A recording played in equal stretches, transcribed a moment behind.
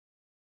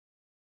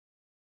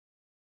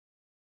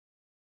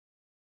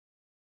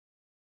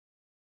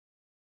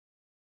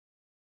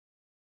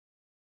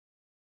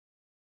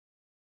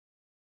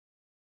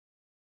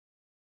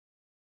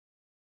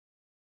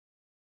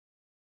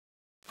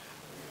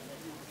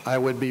I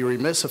would be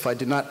remiss if I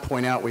did not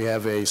point out we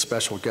have a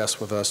special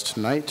guest with us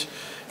tonight.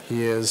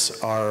 He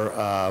is our,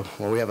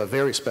 well, we have a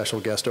very special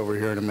guest over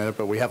here in a minute,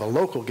 but we have a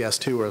local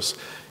guest who is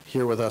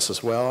here with us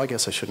as well. I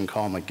guess I shouldn't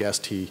call him a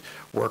guest. He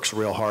works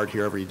real hard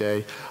here every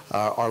day.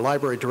 Our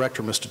library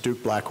director, Mr.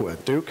 Duke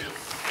Blackwood. Duke?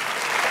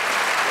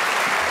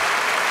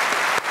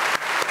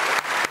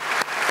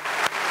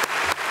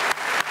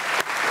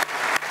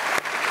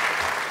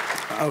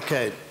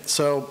 Okay,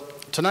 so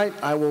tonight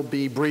I will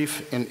be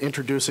brief in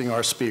introducing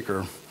our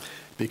speaker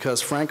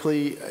because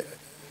frankly,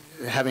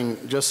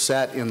 having just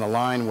sat in the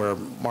line where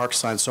Mark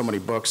signed so many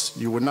books,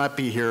 you would not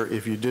be here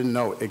if you didn't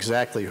know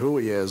exactly who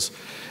he is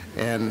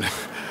and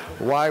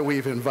why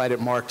we've invited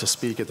Mark to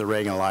speak at the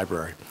Reagan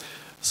Library.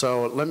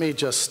 So let me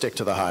just stick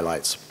to the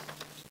highlights.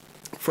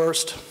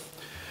 First,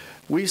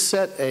 we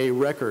set a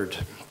record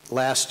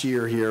last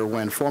year here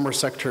when former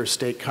Secretary of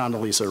State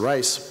Condoleezza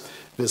Rice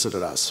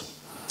visited us.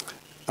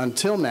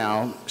 Until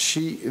now,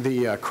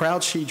 the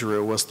crowd she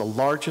drew was the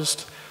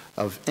largest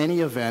of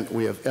any event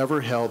we have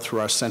ever held through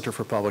our Center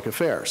for Public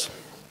Affairs.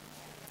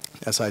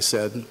 As I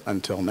said,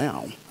 until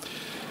now.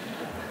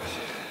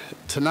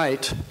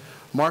 Tonight,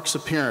 Mark's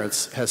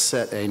appearance has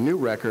set a new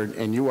record,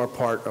 and you are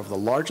part of the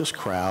largest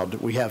crowd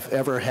we have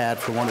ever had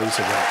for one of these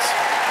events.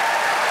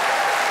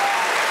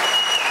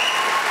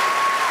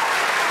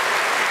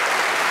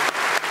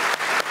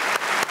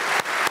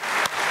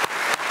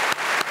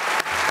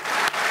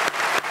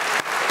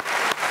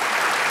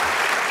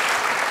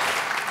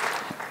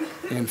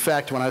 In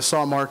fact, when I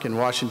saw Mark in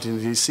Washington,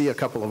 D.C. a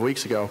couple of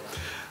weeks ago,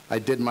 I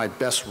did my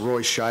best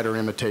Roy Scheider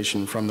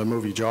imitation from the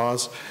movie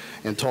Jaws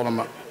and told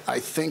him, I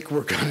think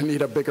we're going to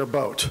need a bigger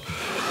boat.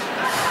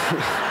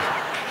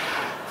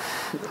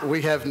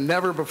 We have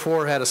never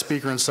before had a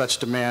speaker in such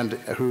demand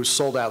who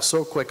sold out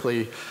so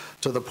quickly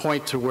to the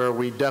point to where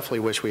we definitely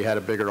wish we had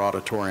a bigger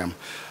auditorium.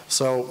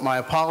 So my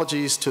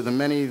apologies to the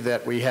many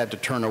that we had to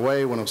turn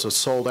away when it was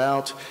sold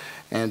out,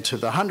 and to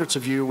the hundreds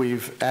of you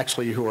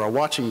who are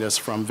watching this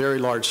from very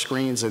large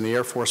screens in the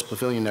Air Force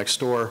Pavilion next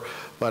door,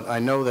 but I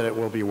know that it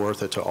will be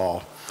worth it to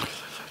all.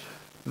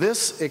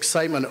 This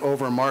excitement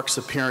over Mark's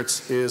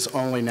appearance is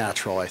only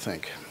natural, I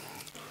think.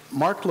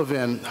 Mark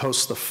Levin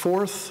hosts the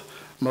 4th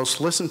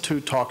most listened to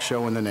talk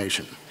show in the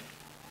nation.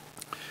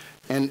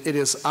 And it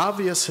is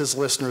obvious his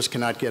listeners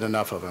cannot get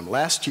enough of him.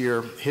 Last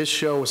year, his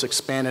show was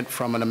expanded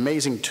from an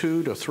amazing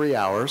 2 to 3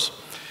 hours.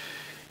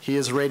 He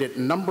is rated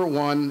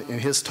 #1 in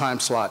his time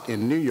slot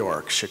in New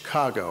York,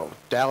 Chicago,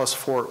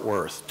 Dallas-Fort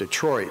Worth,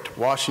 Detroit,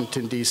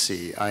 Washington,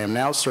 D.C. I am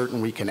now certain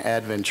we can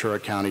add Ventura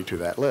County to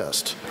that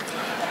list.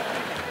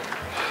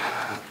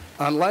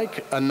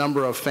 Unlike a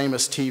number of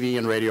famous TV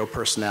and radio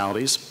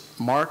personalities,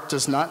 Mark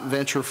does not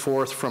venture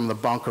forth from the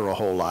bunker a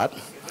whole lot,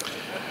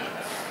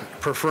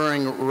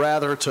 preferring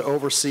rather to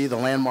oversee the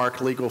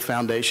landmark legal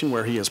foundation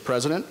where he is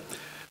president,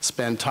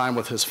 spend time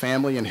with his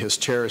family and his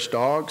cherished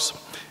dogs,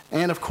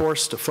 and of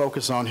course to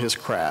focus on his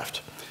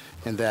craft,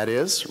 and that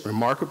is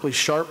remarkably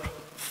sharp,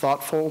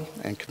 thoughtful,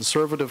 and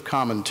conservative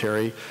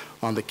commentary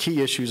on the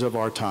key issues of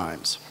our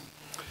times.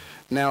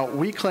 Now,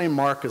 we claim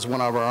Mark as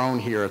one of our own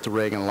here at the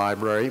Reagan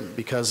Library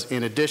because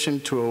in addition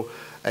to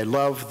a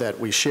love that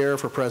we share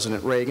for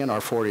President Reagan,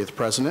 our 40th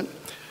president,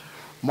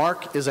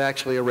 Mark is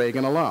actually a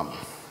Reagan alum.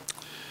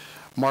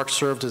 Mark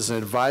served as an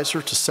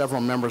advisor to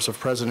several members of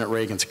President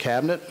Reagan's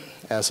cabinet,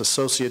 as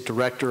Associate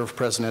Director of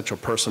Presidential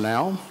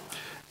Personnel,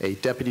 a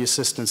Deputy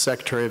Assistant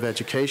Secretary of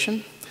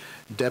Education,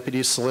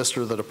 Deputy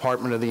Solicitor of the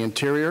Department of the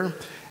Interior,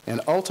 and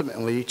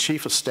ultimately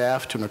Chief of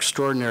Staff to an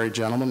extraordinary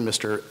gentleman,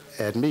 Mr.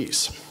 Ed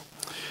Meese.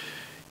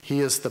 He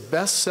is the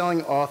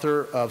best-selling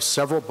author of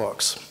several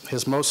books,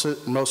 his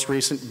most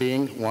recent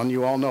being one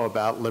you all know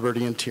about,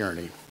 Liberty and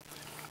Tyranny.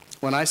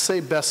 When I say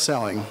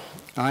best-selling,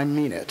 I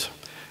mean it,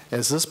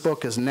 as this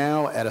book is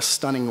now at a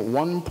stunning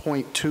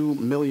 1.2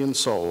 million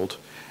sold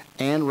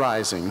and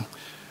rising.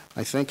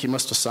 I think he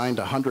must have signed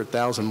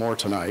 100,000 more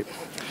tonight,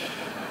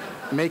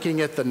 making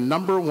it the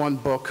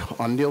 #1 book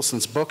on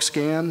Nielsen's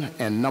BookScan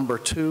and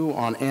 #2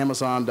 on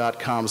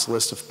Amazon.com's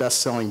list of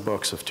best-selling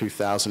books of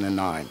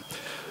 2009.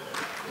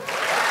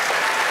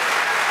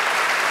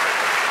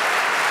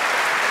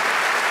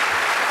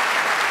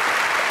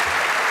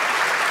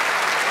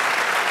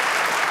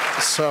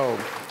 So,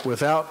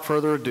 without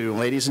further ado,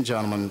 ladies and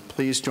gentlemen,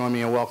 please join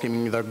me in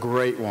welcoming the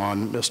great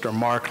one, Mr.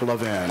 Mark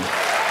Levin.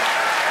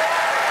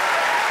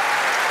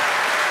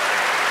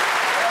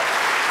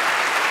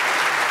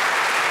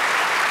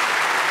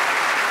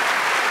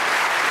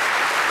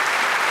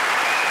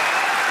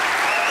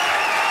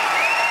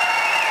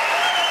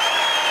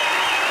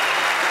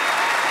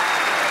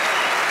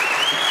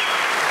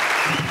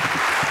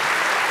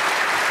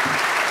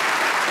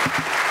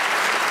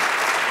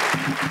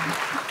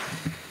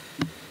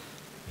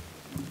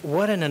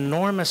 What an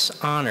enormous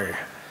honor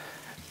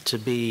to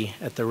be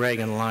at the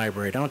Reagan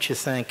Library, don't you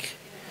think?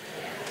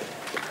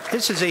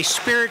 This is a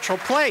spiritual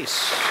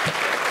place.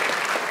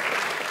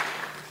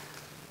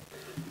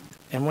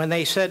 And when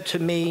they said to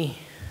me,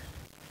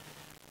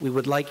 we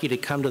would like you to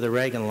come to the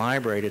Reagan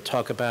Library to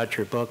talk about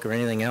your book or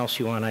anything else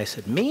you want, I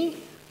said, me?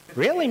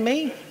 Really,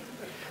 me?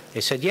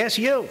 They said, yes,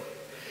 you.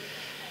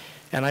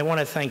 And I want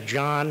to thank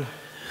John,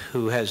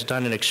 who has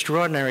done an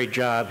extraordinary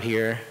job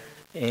here,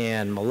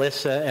 and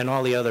Melissa and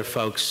all the other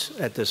folks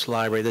at this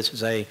library. This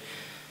is a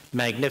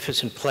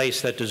magnificent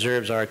place that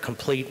deserves our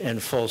complete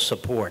and full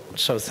support.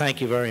 So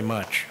thank you very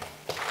much.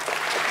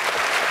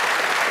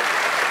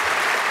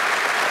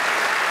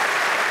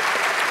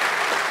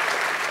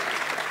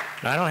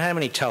 I don't have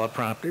any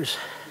teleprompters.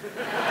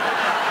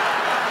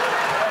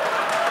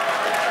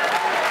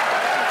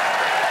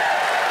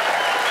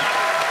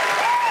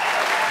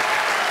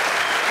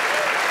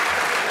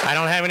 I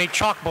don't have any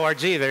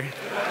chalkboards either.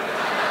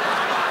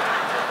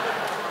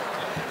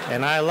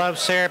 And I love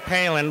Sarah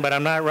Palin, but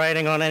I'm not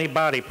writing on any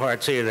body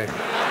parts either.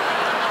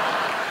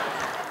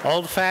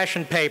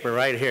 Old-fashioned paper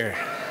right here.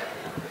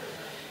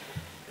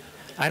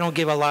 I don't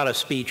give a lot of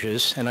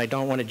speeches, and I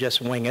don't want to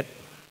just wing it,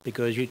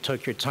 because you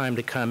took your time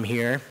to come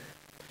here.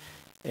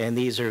 And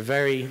these are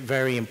very,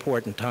 very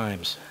important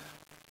times.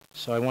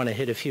 So I want to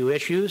hit a few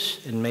issues,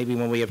 and maybe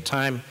when we have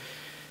time,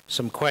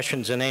 some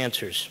questions and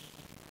answers.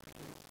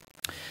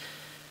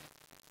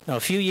 Now, a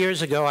few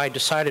years ago, I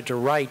decided to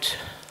write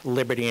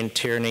Liberty and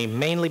Tyranny,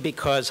 mainly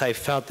because I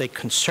felt that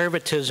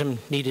conservatism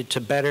needed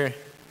to better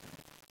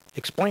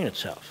explain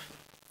itself,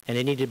 and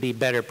it needed to be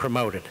better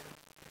promoted.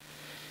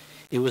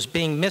 It was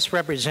being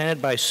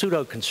misrepresented by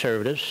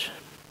pseudo-conservatives,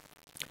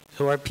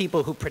 who are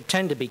people who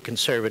pretend to be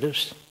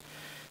conservatives,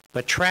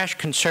 but trash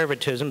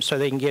conservatism so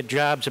they can get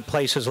jobs at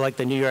places like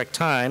the New York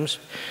Times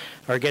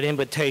or get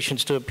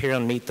invitations to appear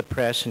on Meet the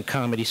Press and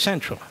Comedy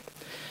Central,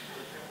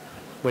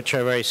 which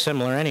are very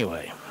similar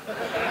anyway.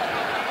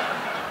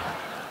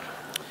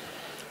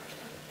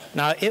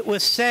 Now, it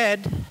was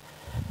said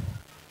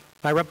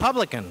by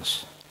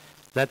Republicans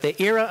that the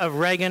era of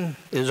Reagan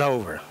is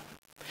over.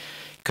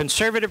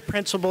 Conservative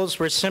principles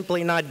were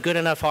simply not good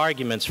enough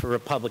arguments for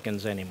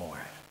Republicans anymore,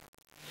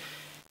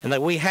 and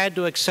that we had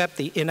to accept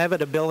the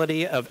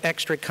inevitability of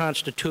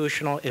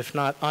extra-constitutional, if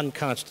not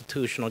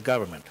unconstitutional,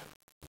 government.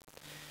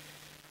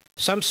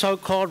 Some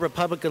so-called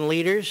Republican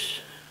leaders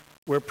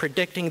were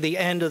predicting the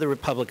end of the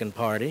Republican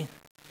Party.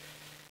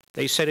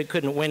 They said it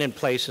couldn't win in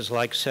places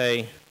like,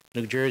 say,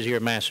 New Jersey or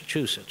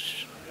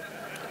Massachusetts,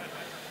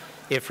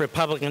 if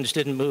Republicans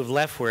didn't move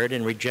leftward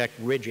and reject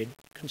rigid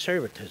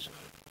conservatism.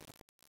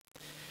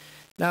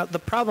 Now, the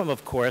problem,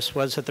 of course,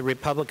 was that the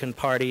Republican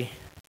Party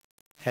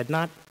had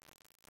not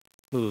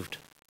moved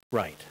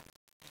right.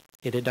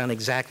 It had done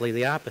exactly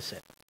the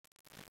opposite.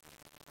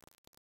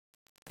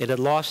 It had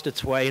lost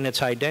its way and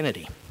its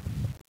identity.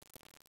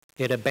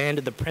 It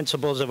abandoned the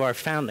principles of our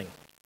founding,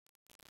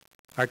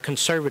 our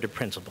conservative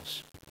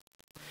principles.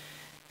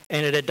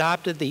 And it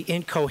adopted the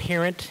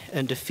incoherent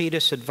and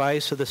defeatist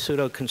advice of the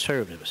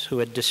pseudo-conservatives, who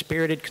had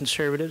dispirited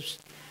conservatives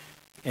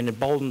and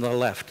emboldened the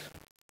left.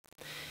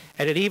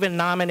 And it even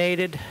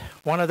nominated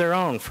one of their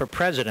own for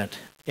president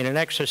in an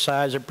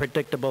exercise of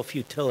predictable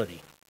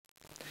futility.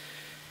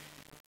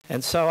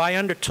 And so I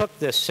undertook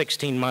this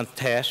 16-month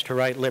task to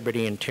write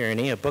Liberty and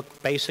Tyranny, a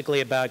book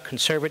basically about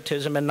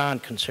conservatism and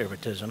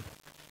non-conservatism,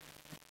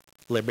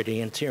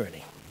 Liberty and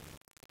Tyranny.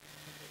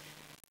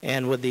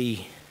 And with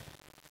the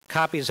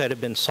copies that have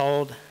been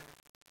sold,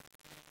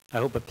 I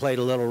hope it played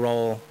a little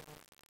role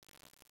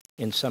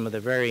in some of the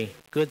very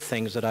good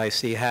things that I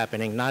see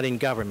happening, not in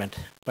government,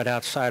 but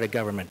outside of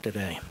government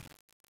today.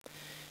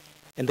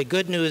 And the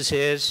good news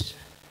is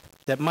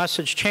that much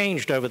has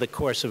changed over the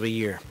course of a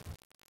year.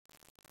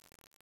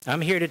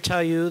 I'm here to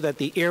tell you that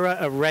the era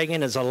of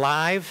Reagan is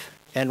alive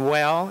and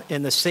well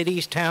in the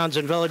cities, towns,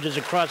 and villages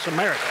across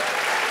America.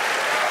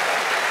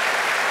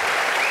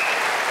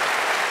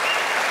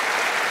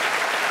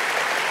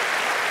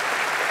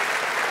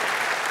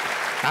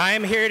 I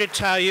am here to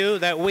tell you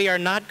that we are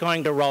not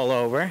going to roll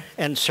over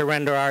and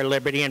surrender our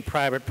liberty and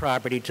private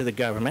property to the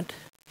government.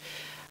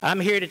 I'm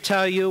here to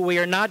tell you we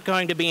are not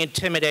going to be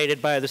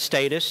intimidated by the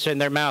statists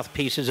and their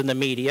mouthpieces in the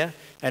media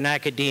and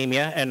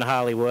academia and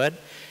Hollywood.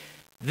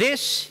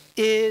 This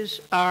is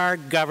our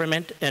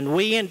government, and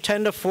we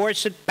intend to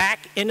force it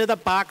back into the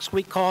box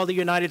we call the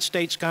United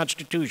States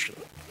Constitution.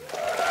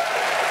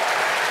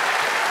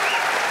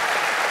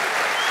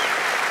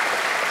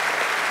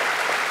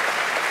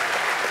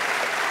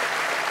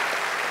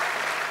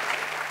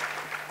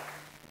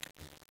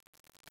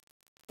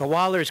 But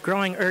while there's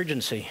growing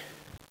urgency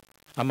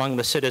among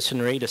the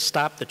citizenry to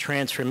stop the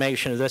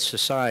transformation of this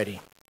society,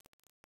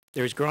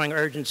 there's growing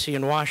urgency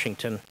in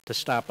Washington to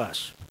stop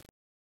us.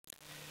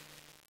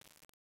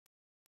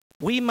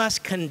 We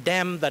must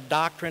condemn the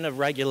doctrine of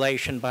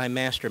regulation by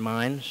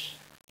masterminds,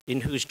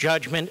 in whose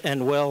judgment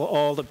and will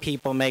all the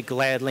people may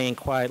gladly and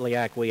quietly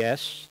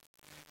acquiesce.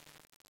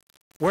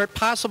 Were it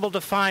possible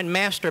to find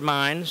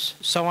masterminds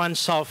so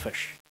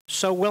unselfish,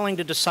 so willing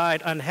to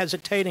decide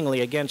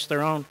unhesitatingly against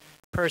their own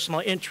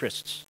personal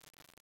interests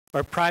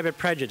or private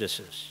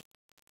prejudices,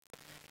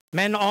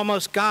 men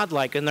almost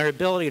godlike in their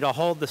ability to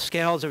hold the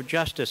scales of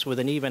justice with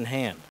an even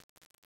hand,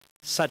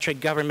 such a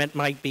government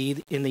might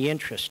be in the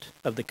interest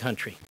of the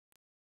country.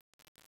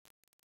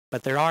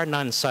 But there are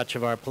none such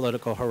of our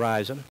political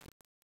horizon.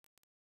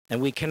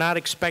 and we cannot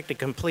expect a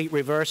complete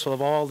reversal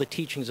of all the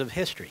teachings of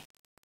history.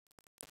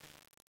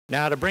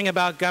 Now, to bring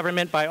about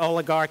government by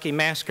oligarchy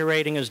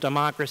masquerading as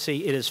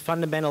democracy, it is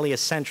fundamentally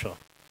essential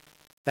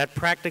that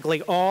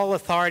practically all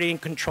authority and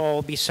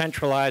control be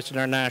centralized in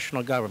our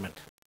national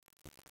government.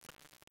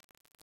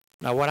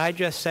 Now, what I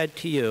just said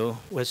to you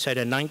was said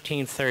in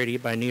 1930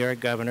 by New York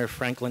Governor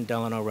Franklin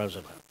Delano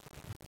Roosevelt.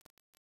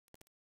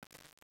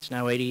 It's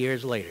now 80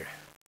 years later,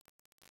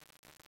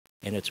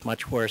 and it's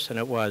much worse than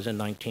it was in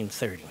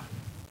 1930.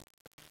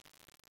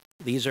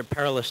 These are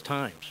perilous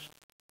times,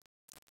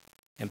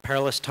 and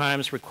perilous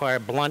times require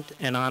blunt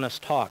and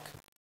honest talk.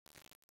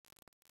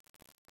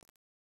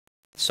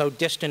 So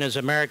distant is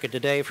America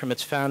today from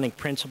its founding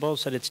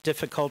principles that it's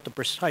difficult to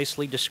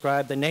precisely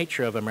describe the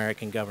nature of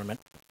American government.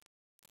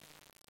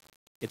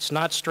 It's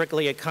not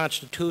strictly a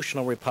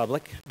constitutional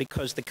republic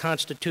because the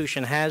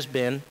Constitution has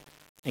been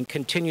and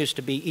continues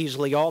to be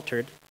easily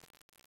altered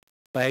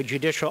by a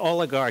judicial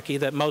oligarchy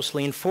that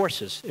mostly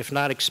enforces, if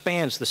not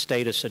expands, the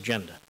statist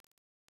agenda.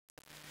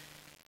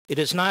 It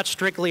is not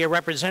strictly a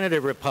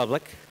representative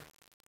republic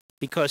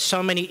because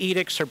so many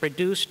edicts are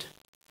produced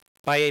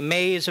by a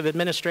maze of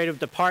administrative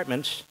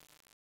departments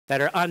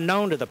that are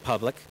unknown to the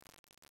public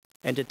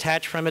and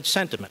detached from its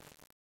sentiment.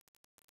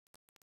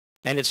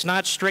 And it's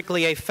not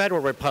strictly a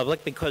federal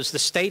republic because the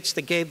states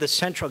that gave the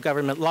central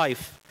government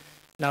life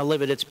now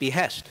live at its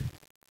behest.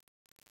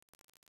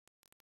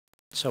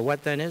 So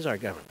what then is our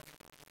government?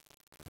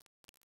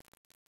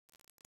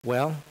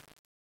 Well,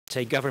 it's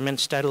a government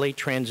steadily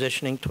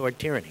transitioning toward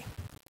tyranny,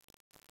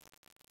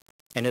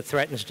 and it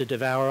threatens to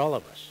devour all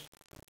of us.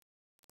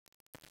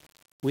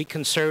 We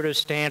conservatives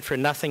stand for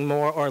nothing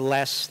more or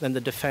less than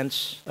the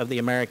defense of the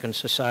American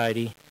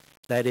society,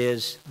 that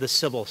is, the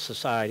civil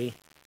society,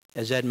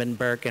 as Edmund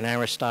Burke and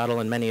Aristotle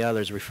and many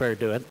others refer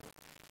to it.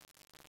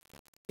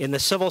 In the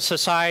civil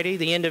society,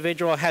 the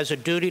individual has a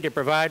duty to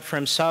provide for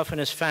himself and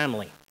his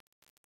family.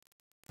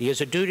 He has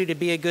a duty to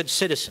be a good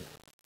citizen.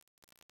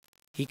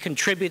 He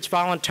contributes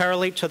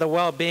voluntarily to the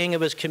well-being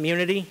of his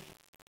community,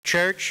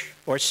 church,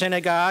 or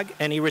synagogue,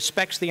 and he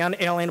respects the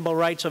unalienable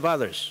rights of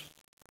others.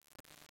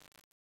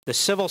 The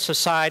civil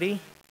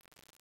society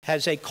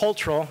has a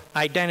cultural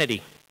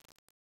identity,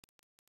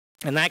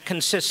 and that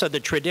consists of the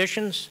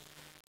traditions,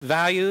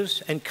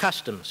 values, and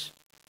customs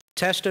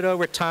tested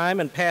over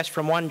time and passed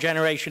from one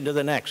generation to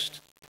the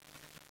next.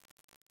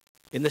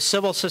 In the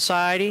civil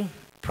society,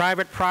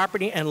 private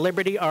property and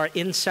liberty are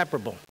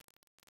inseparable.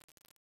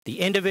 The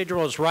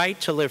individual's right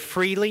to live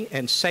freely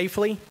and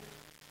safely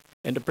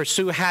and to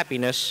pursue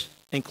happiness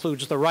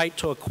includes the right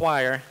to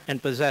acquire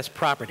and possess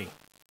property.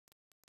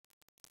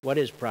 What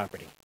is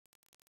property?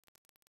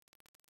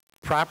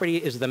 Property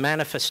is the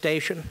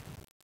manifestation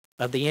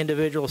of the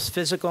individual's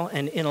physical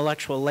and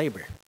intellectual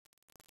labor.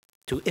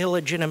 To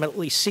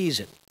illegitimately seize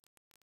it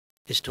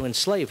is to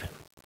enslave him.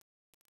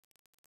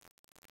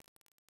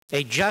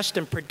 A just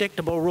and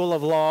predictable rule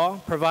of law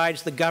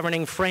provides the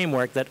governing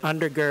framework that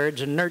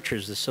undergirds and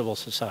nurtures the civil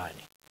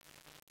society.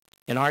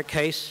 In our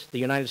case, the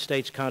United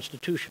States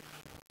Constitution.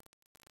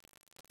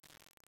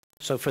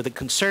 So for the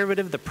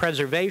conservative, the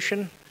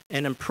preservation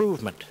and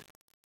improvement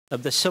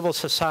of the civil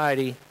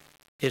society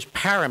is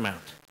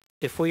paramount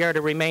if we are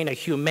to remain a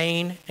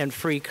humane and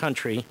free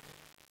country,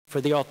 for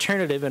the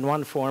alternative in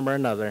one form or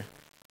another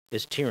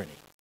is tyranny.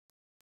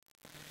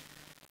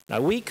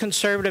 Now, we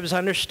conservatives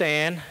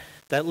understand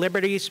that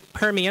liberty's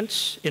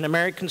permeance in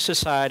American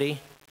society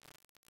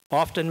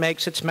often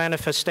makes its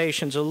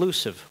manifestations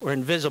elusive or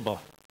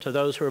invisible to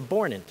those who are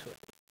born into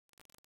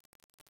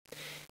it.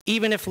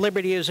 Even if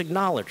liberty is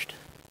acknowledged,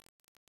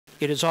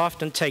 it is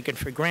often taken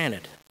for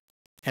granted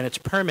and its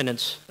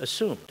permanence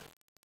assumed.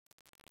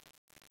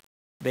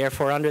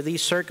 Therefore, under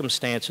these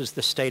circumstances,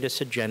 the statist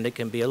agenda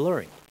can be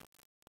alluring.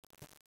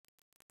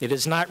 It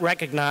is not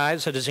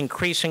recognized as an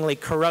increasingly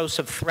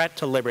corrosive threat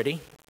to liberty,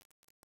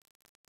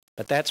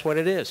 but that's what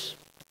it is.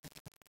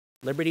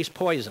 Liberty's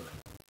poison.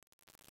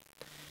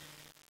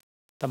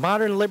 The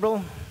modern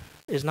liberal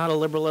is not a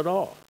liberal at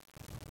all.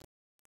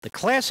 The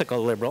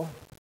classical liberal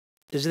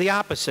is the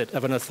opposite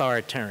of an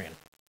authoritarian.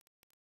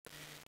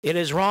 It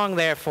is wrong,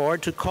 therefore,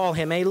 to call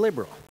him a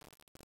liberal.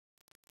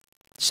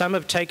 Some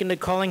have taken to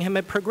calling him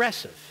a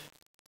progressive.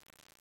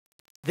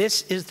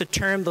 This is the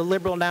term the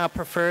liberal now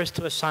prefers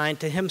to assign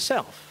to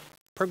himself,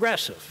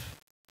 progressive.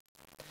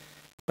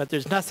 But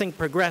there's nothing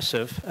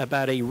progressive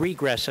about a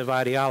regressive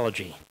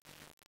ideology,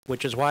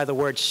 which is why the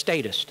word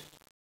statist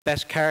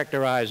best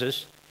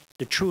characterizes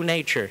the true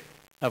nature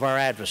of our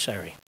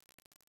adversary.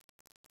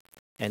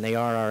 And they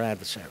are our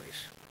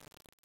adversaries.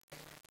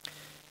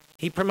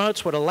 He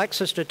promotes what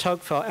Alexis de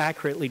Tocqueville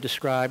accurately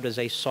described as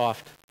a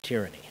soft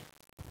tyranny.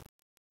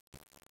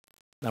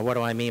 Now, what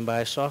do I mean by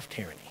a soft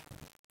tyranny?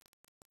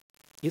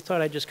 You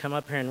thought I'd just come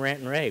up here and rant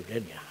and rave,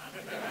 didn't you?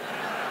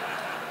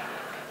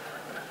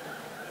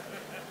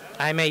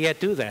 I may yet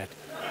do that.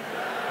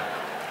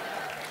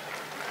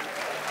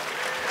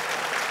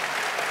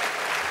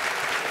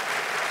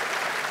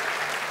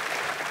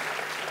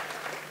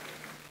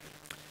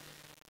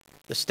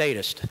 The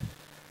statist.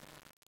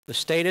 The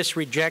statist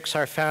rejects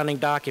our founding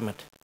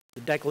document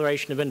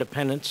Declaration of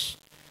Independence,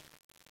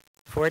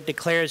 for it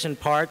declares in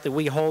part that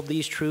we hold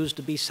these truths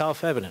to be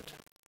self-evident,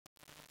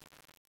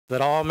 that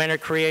all men are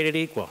created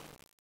equal,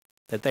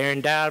 that they are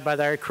endowed by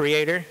their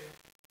Creator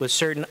with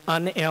certain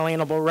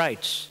unalienable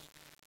rights,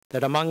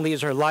 that among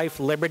these are life,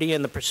 liberty,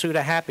 and the pursuit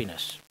of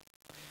happiness.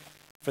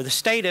 For the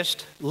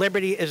statist,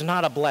 liberty is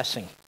not a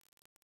blessing,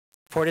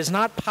 for it is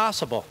not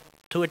possible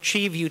to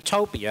achieve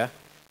utopia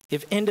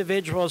if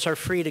individuals are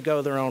free to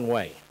go their own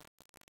way.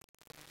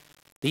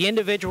 The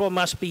individual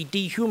must be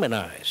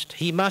dehumanized.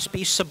 He must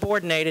be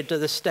subordinated to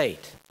the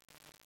state.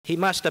 He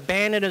must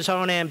abandon his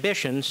own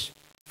ambitions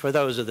for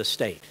those of the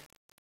state.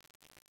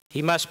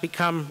 He must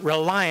become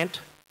reliant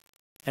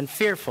and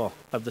fearful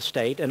of the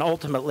state and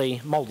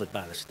ultimately molded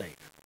by the state.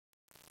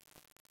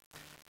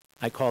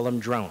 I call them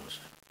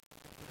drones.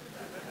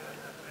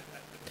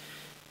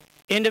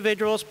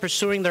 Individuals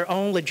pursuing their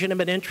own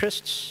legitimate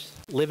interests,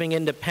 living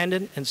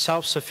independent and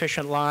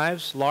self-sufficient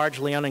lives,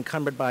 largely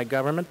unencumbered by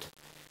government,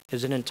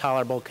 is an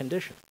intolerable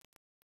condition.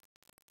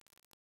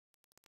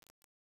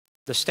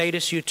 The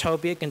statist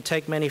utopia can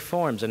take many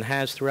forms and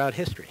has throughout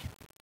history.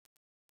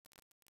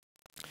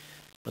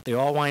 But they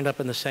all wind up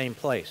in the same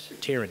place,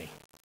 tyranny.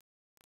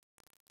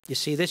 You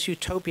see, this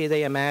utopia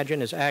they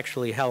imagine is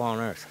actually hell on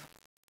earth.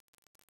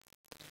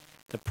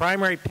 The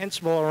primary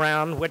principle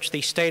around which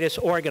the statist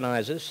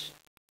organizes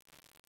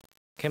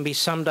can be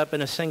summed up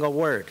in a single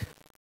word: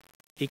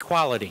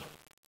 equality.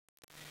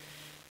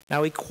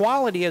 Now,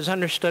 equality, as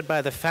understood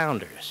by the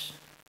founders,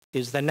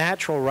 is the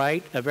natural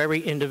right of every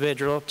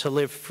individual to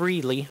live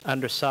freely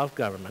under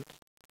self-government,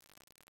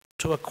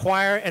 to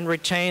acquire and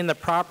retain the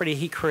property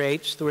he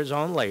creates through his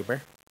own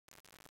labor,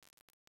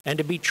 and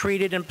to be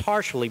treated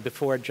impartially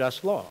before a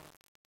just law.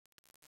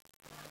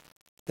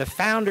 The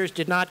founders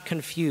did not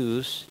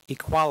confuse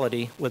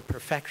equality with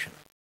perfection,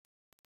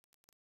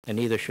 and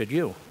neither should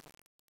you.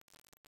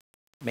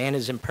 Man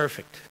is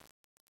imperfect,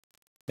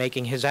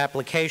 making his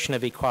application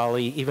of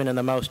equality, even in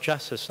the most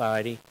just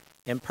society,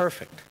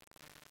 imperfect.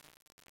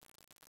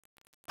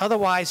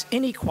 Otherwise,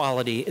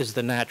 inequality is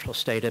the natural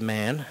state of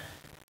man,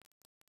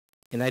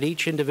 in that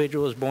each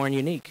individual is born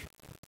unique.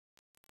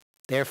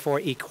 Therefore,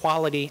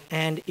 equality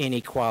and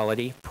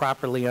inequality,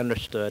 properly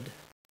understood,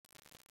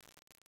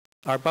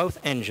 are both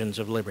engines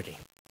of liberty.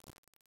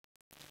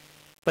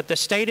 But the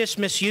statist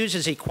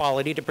misuses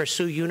equality to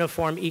pursue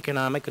uniform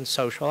economic and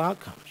social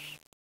outcomes.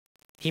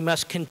 He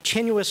must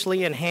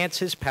continuously enhance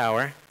his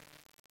power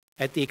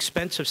at the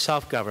expense of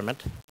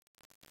self-government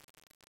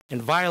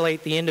and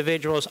violate the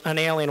individual's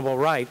unalienable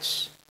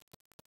rights,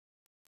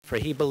 for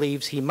he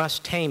believes he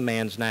must tame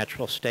man's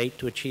natural state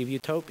to achieve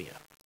utopia.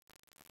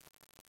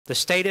 The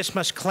statist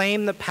must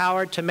claim the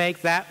power to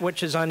make that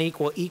which is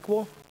unequal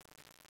equal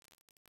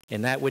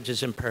and that which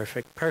is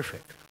imperfect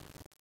perfect.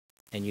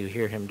 And you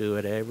hear him do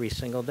it every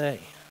single day.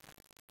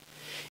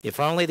 If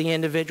only the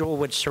individual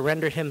would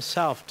surrender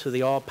himself to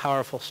the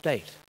all-powerful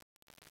state,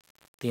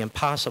 the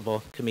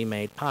impossible can be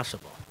made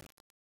possible.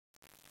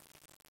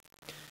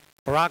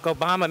 Barack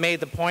Obama made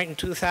the point in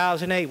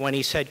 2008 when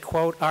he said,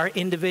 quote, "Our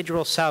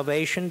individual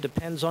salvation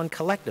depends on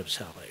collective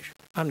salvation,"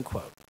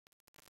 unquote.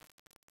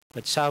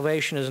 But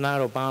salvation is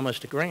not Obama's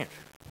to grant.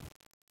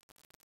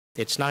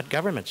 It's not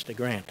government's to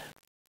grant.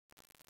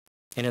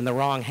 And in the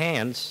wrong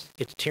hands,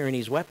 it's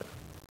tyranny's weapon.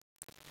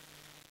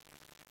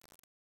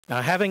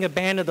 Now, having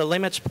abandoned the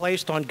limits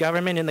placed on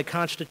government in the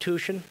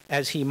Constitution,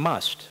 as he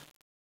must,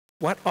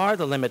 what are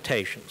the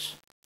limitations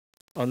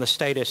on the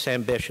statist's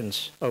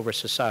ambitions over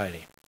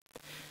society?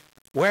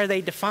 Where are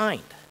they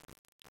defined?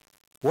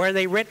 Where are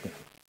they written?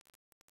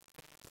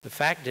 The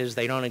fact is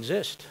they don't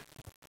exist,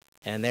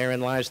 and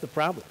therein lies the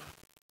problem.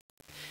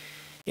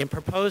 In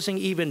proposing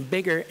even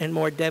bigger and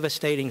more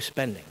devastating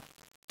spending,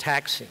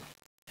 taxing,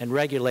 and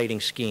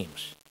regulating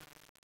schemes,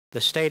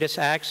 the statist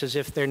acts as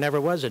if there never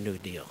was a New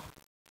Deal,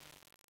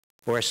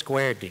 or a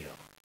square deal,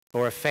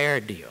 or a fair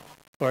deal,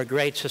 or a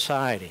great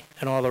society,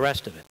 and all the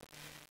rest of it.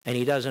 And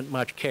he doesn't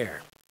much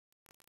care.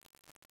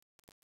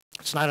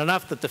 It's not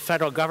enough that the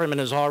federal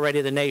government is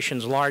already the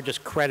nation's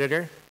largest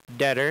creditor,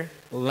 debtor,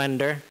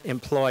 lender,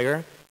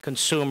 employer,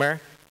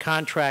 consumer,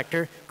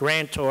 contractor,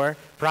 grantor,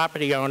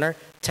 property owner,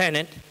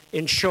 tenant,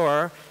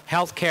 insurer,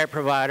 health care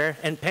provider,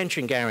 and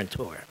pension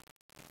guarantor.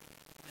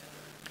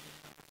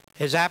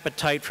 His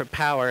appetite for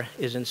power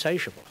is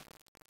insatiable.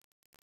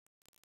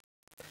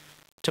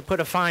 To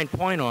put a fine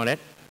point on it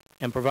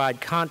and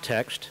provide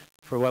context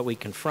for what we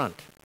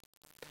confront,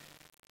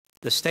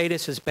 the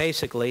statist is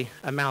basically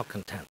a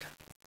malcontent.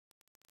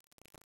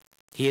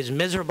 He is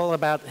miserable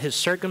about his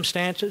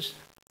circumstances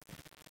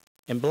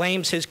and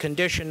blames his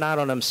condition not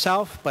on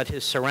himself, but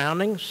his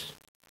surroundings,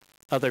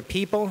 other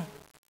people,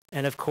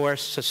 and of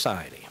course,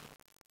 society.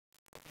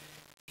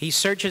 He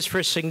searches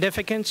for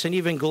significance and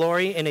even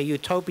glory in a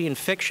utopian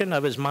fiction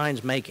of his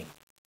mind's making.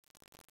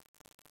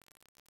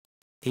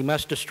 He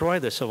must destroy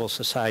the civil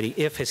society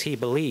if, as he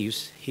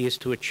believes, he is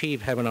to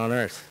achieve heaven on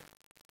earth,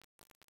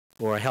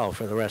 or hell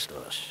for the rest of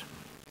us.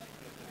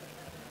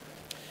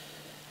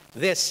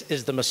 This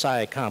is the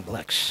Messiah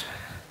complex.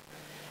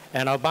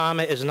 And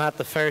Obama is not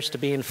the first to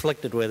be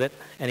inflicted with it,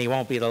 and he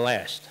won't be the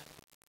last.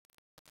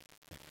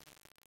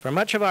 For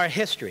much of our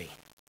history,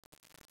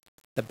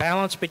 the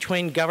balance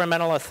between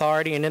governmental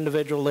authority and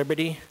individual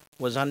liberty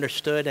was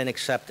understood and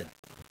accepted.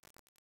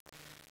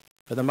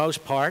 For the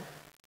most part,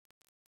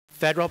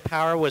 federal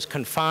power was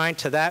confined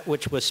to that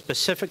which was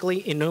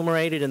specifically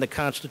enumerated in the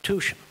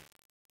Constitution.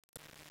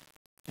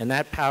 And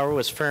that power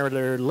was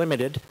further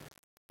limited,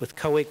 with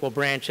co-equal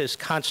branches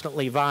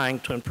constantly vying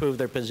to improve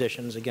their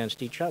positions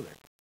against each other.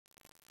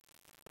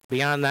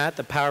 Beyond that,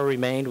 the power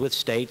remained with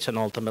states and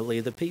ultimately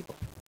the people.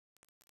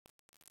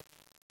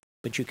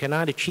 But you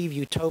cannot achieve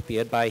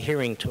utopia by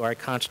adhering to our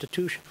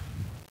Constitution.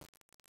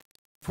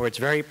 For its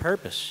very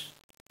purpose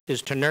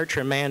is to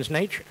nurture man's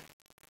nature,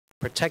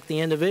 protect the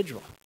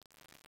individual,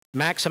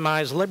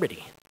 maximize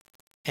liberty,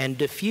 and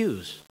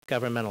diffuse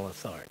governmental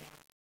authority.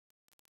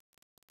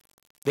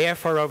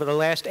 Therefore, over the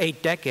last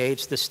 8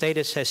 decades, the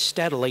status has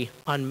steadily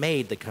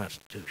unmade the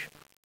Constitution.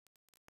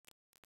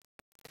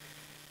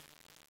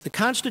 The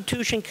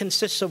Constitution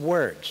consists of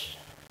words.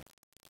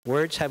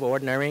 Words have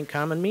ordinary and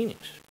common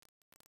meanings.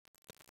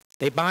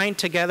 They bind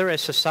together a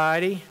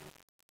society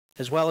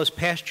as well as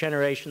past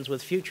generations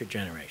with future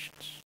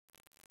generations.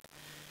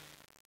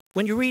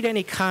 When you read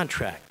any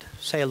contract,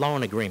 say a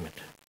loan agreement,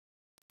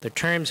 the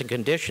terms and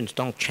conditions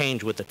don't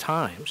change with the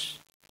times.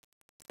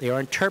 They are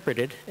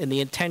interpreted and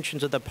the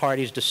intentions of the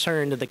parties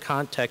discerned in the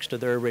context of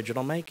their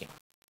original making.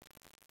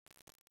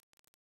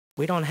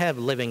 We don't have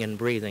living and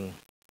breathing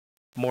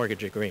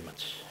mortgage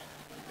agreements.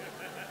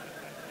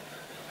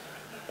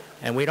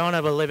 And we don't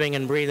have a living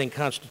and breathing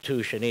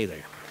Constitution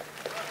either.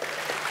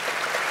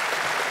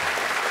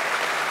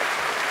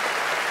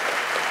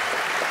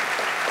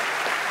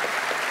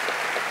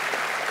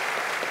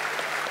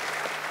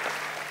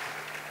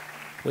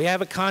 We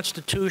have a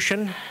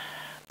Constitution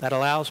that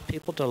allows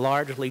people to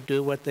largely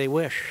do what they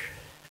wish,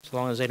 as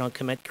long as they don't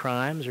commit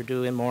crimes or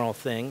do immoral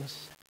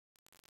things.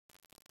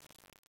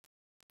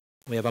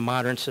 We have a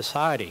modern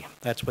society.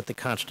 That's what the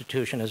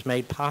Constitution has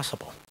made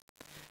possible.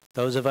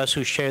 Those of us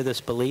who share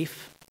this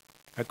belief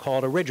are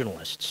called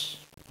originalists.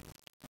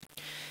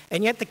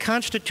 And yet the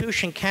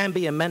Constitution can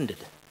be amended,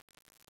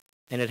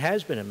 and it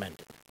has been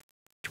amended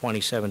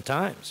 27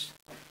 times,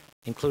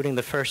 including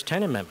the first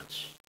 10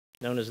 amendments,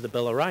 known as the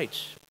Bill of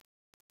Rights.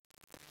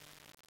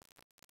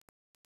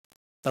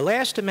 The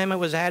last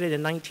amendment was added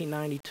in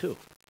 1992.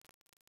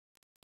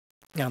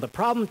 Now, the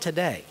problem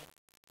today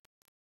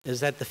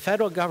is that the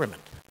federal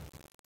government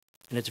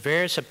and its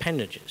various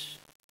appendages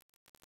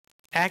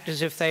act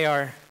as if they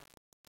are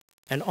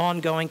an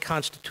ongoing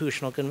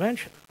constitutional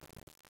convention.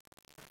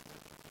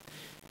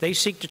 They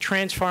seek to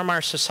transform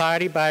our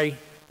society by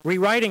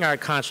rewriting our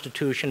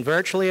Constitution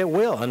virtually at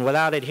will and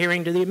without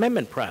adhering to the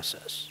amendment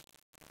process.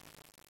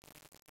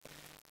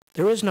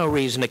 There is no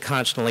reason to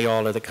constantly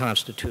alter the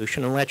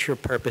Constitution unless your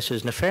purpose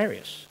is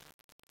nefarious.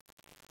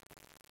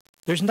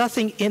 There's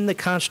nothing in the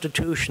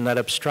Constitution that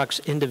obstructs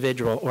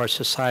individual or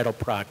societal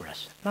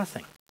progress.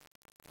 Nothing.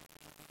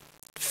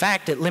 In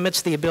fact, it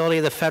limits the ability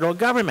of the federal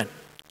government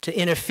to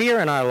interfere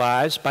in our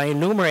lives by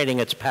enumerating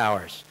its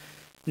powers,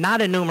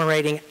 not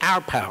enumerating our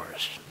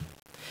powers.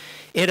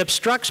 It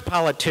obstructs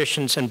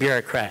politicians and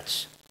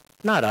bureaucrats,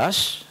 not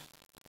us.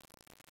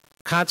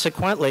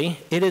 Consequently,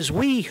 it is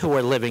we who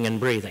are living and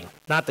breathing,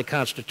 not the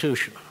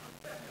Constitution.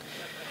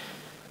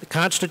 The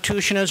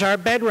Constitution is our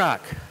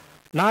bedrock,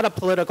 not a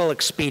political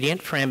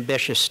expedient for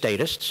ambitious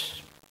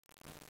statists.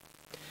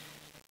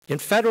 In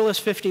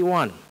Federalist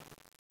 51,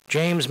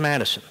 James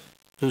Madison,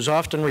 who's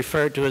often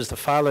referred to as the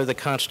father of the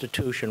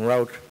Constitution,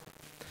 wrote,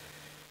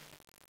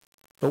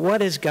 "But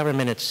what is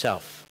government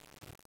itself,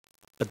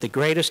 but the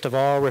greatest of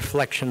all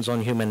reflections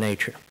on human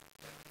nature?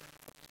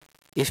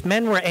 If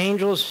men were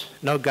angels,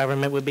 no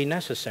government would be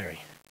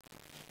necessary.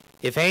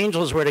 If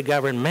angels were to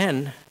govern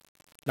men,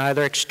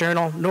 neither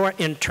external nor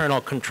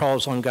internal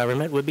controls on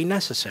government would be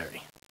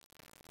necessary.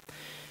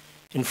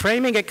 In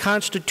framing a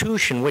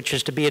constitution which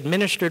is to be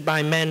administered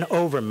by men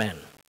over men,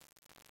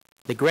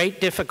 the great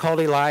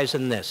difficulty lies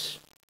in this.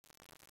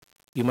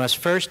 You must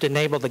first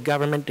enable the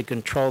government to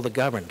control the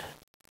governed,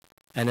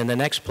 and in the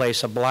next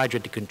place oblige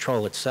it to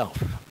control itself."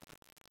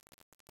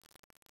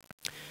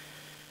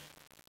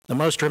 The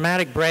most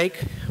dramatic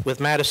break with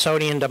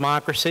Madisonian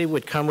democracy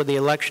would come with the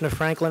election of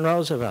Franklin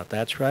Roosevelt.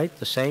 That's right,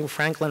 the same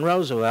Franklin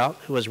Roosevelt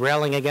who was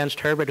railing against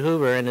Herbert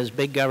Hoover and his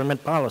big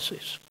government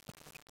policies.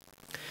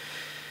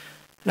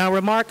 Now,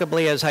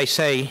 remarkably, as I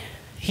say,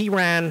 he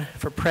ran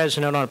for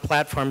president on a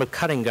platform of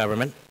cutting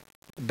government,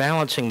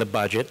 balancing the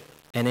budget,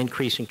 and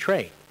increasing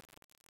trade.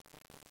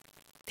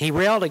 He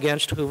railed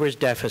against Hoover's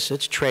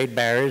deficits, trade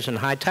barriers, and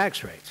high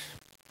tax rates.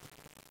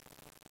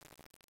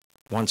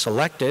 Once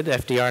elected,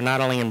 FDR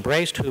not only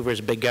embraced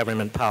Hoover's big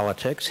government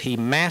politics, he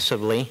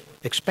massively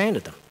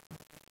expanded them.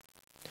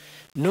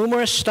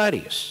 Numerous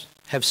studies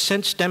have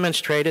since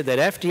demonstrated that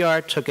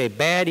FDR took a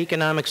bad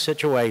economic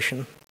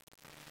situation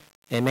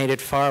and made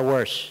it far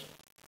worse,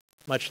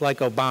 much like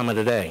Obama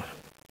today.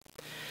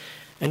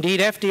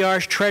 Indeed,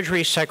 FDR's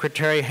Treasury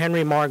Secretary,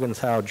 Henry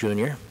Morgenthau,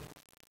 Jr.,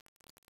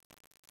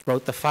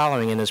 wrote the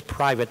following in his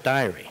private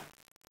diary.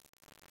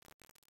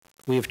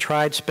 We have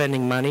tried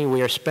spending money.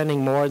 We are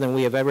spending more than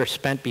we have ever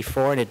spent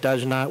before, and it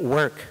does not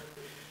work.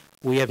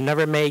 We have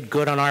never made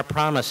good on our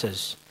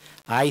promises.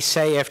 I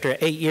say after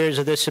 8 years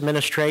of this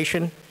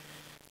administration,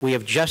 we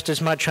have just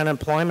as much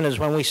unemployment as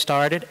when we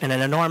started and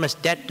an enormous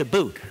debt to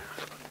boot.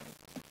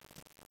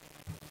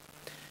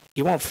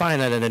 You won't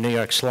find that in the New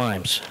York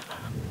Slimes.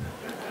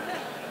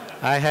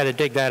 I had to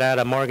dig that out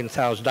of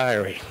Morgenthal's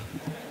diary,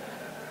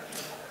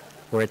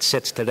 where it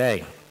sits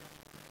today.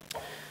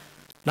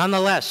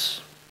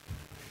 Nonetheless,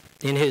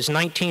 in his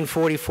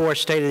 1944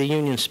 State of the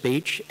Union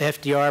speech,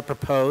 FDR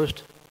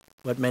proposed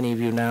what many of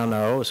you now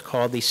know is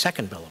called the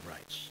Second Bill of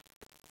Rights.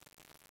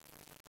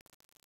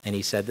 And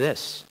he said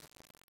this: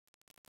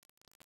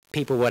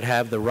 people would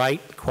have the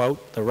right,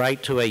 quote, the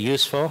right to a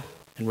useful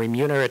and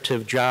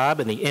remunerative job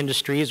in the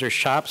industries or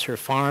shops or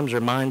farms or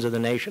mines of the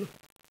nation,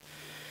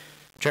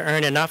 to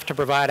earn enough to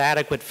provide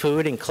adequate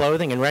food and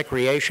clothing and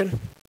recreation,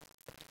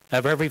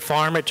 of every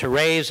farmer to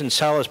raise and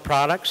sell his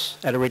products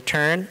at a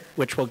return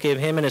which will give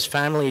him and his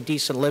family a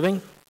decent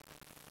living,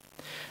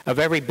 of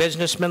every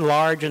businessman,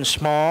 large and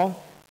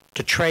small,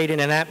 to trade in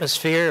an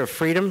atmosphere of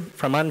freedom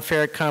from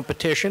unfair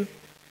competition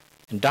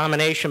and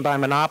domination by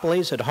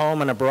monopolies at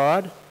home and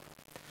abroad,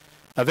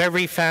 of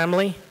every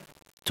family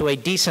to a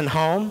decent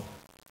home,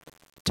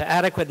 to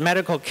adequate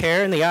medical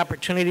care and the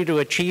opportunity to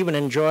achieve and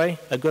enjoy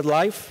a good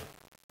life,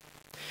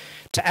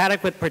 to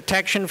adequate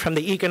protection from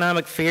the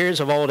economic fears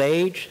of old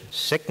age,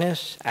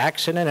 sickness,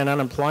 accident, and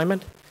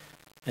unemployment,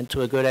 and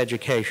to a good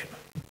education.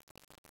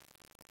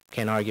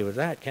 Can't argue with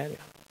that, can you?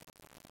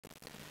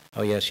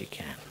 Oh, yes, you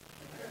can.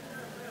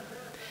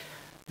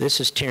 This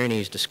is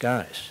tyranny's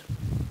disguise.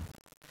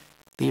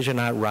 These are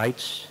not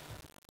rights.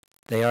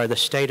 They are the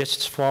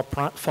statists'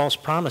 false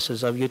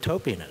promises of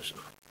utopianism,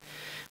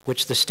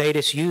 which the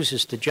statist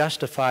uses to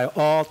justify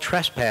all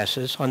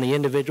trespasses on the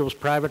individual's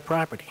private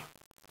property.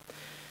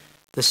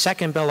 The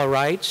Second Bill of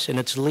Rights, in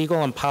its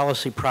legal and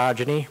policy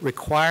progeny,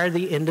 require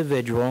the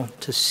individual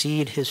to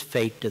cede his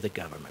fate to the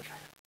government.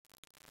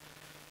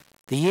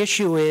 The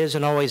issue is,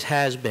 and always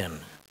has been,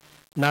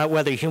 not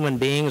whether human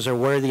beings are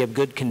worthy of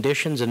good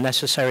conditions and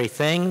necessary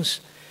things,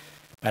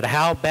 but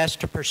how best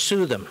to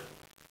pursue them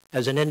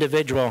as an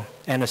individual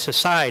and a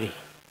society.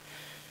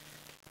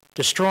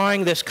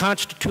 Destroying this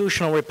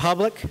constitutional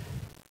republic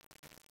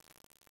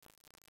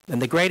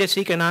and the greatest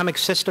economic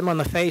system on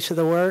the face of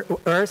the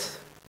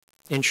earth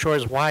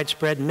ensures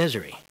widespread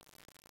misery,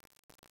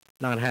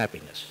 not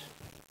happiness.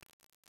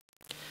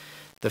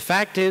 The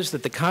fact is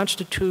that the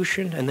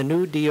Constitution and the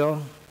New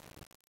Deal,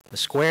 the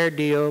Square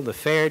Deal, the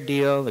Fair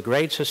Deal, the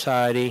Great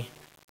Society,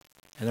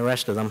 and the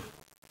rest of them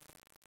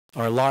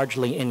are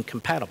largely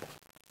incompatible.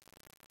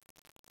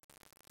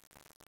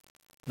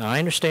 Now, I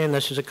understand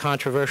this is a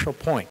controversial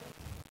point,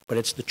 but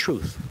it's the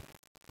truth.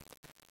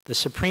 The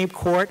Supreme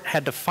Court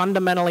had to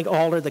fundamentally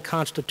alter the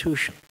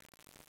Constitution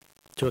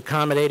to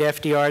accommodate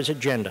FDR's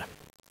agenda,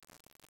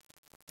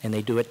 and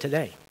they do it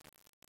today.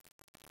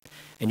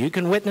 And you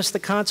can witness the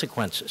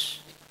consequences.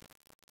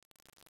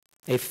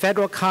 A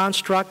federal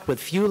construct with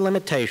few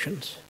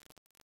limitations,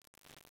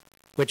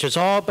 which has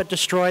all but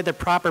destroyed the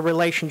proper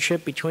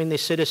relationship between the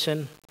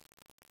citizen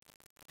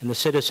and the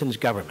citizen's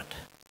government,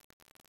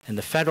 and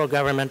the federal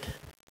government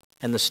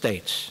and the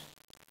states.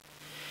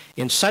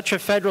 In such a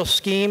federal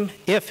scheme,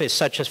 if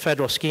such a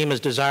federal scheme is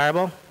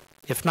desirable,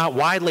 if not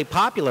widely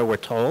popular, we're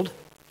told,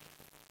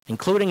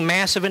 including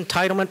massive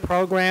entitlement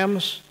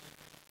programs,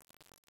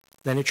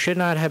 then it should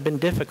not have been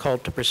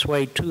difficult to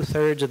persuade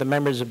 2/3 of the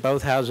members of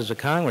both houses of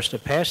Congress to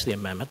pass the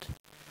amendment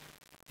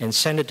and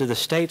send it to the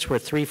states where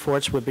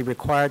 3/4 would be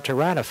required to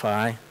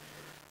ratify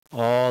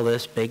all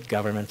this big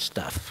government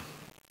stuff.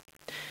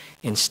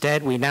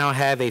 Instead, we now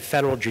have a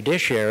federal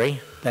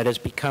judiciary that has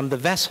become the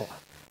vessel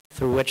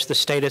through which the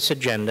statist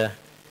agenda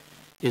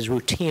is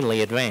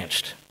routinely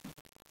advanced.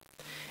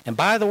 And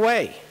by the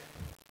way,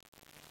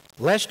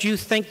 lest you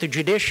think the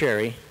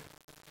judiciary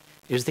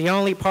is the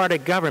only part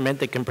of government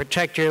that can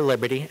protect your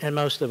liberty, and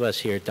most of us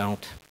here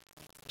don't,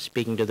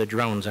 speaking to the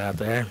drones out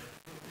there,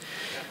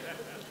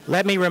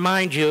 let me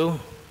remind you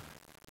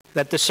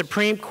that the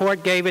Supreme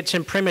Court gave its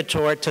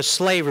imprimatur to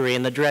slavery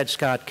in the Dred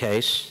Scott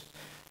case,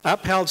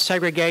 upheld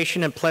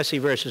segregation in Plessy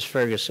versus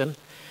Ferguson,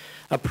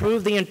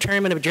 approved the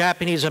internment of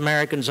Japanese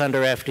Americans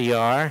under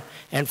FDR,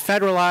 and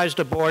federalized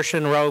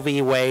abortion, Roe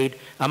v. Wade,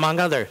 among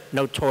other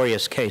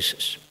notorious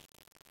cases.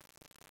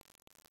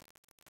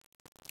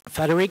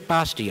 Frédéric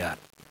Bastiat,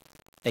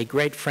 a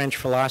great French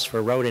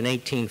philosopher, wrote in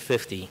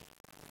 1850,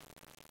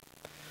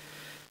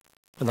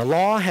 "When the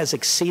law has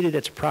exceeded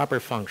its proper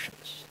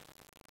functions,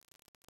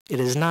 it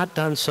has not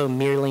done so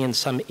merely in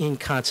some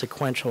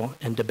inconsequential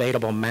and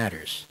debatable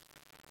matters.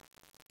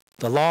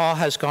 The law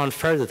has gone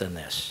further than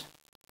this.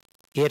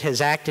 It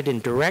has acted in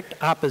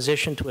direct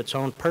opposition to its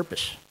own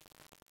purpose.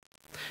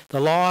 The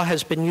law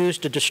has been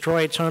used to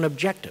destroy its own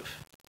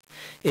objective.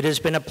 It has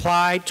been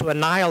applied to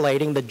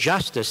annihilating the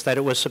justice that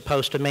it was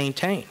supposed to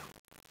maintain,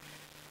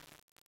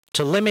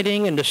 to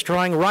limiting and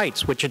destroying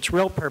rights which its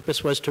real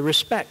purpose was to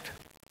respect.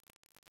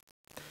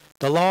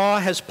 The law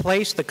has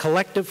placed the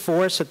collective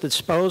force at the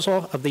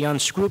disposal of the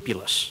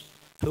unscrupulous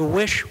who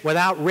wish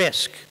without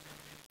risk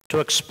to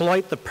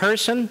exploit the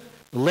person,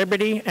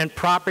 liberty, and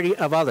property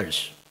of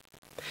others.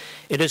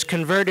 It has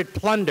converted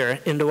plunder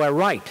into a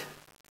right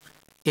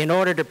in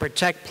order to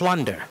protect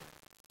plunder,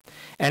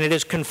 and it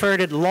has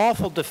converted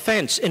lawful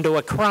defense into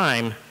a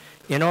crime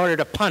in order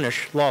to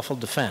punish lawful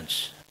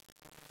defense.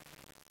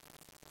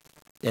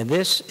 And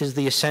this is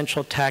the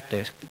essential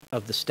tactic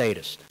of the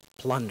statist: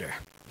 plunder.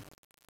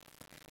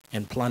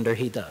 And plunder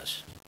he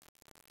does.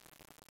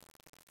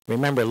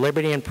 Remember,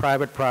 liberty and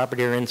private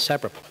property are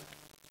inseparable.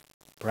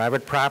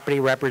 Private property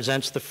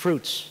represents the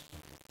fruits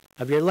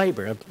of your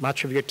labor, of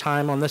much of your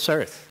time on this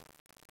earth.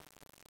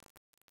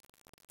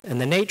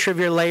 And the nature of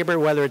your labor,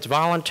 whether it's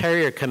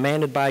voluntary or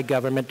commanded by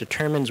government,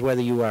 determines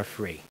whether you are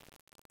free.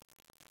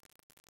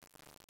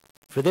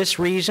 For this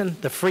reason,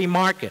 the free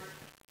market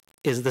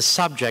is the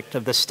subject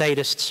of the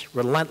statists'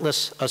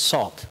 relentless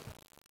assault.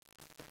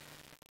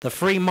 The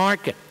free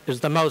market is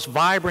the most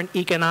vibrant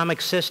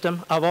economic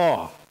system of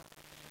all.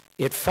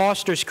 It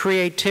fosters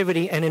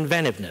creativity and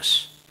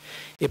inventiveness.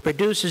 It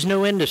produces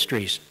new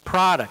industries,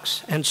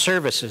 products, and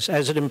services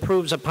as it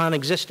improves upon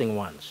existing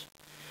ones.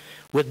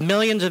 With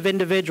millions of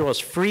individuals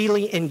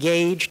freely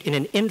engaged in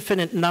an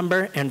infinite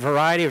number and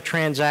variety of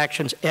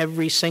transactions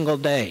every single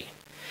day,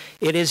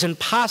 it is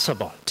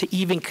impossible to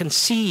even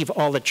conceive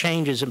all the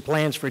changes and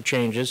plans for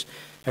changes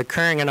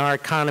occurring in our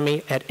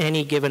economy at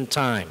any given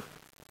time.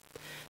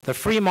 The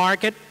free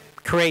market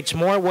creates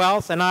more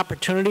wealth and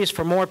opportunities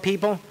for more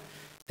people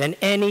than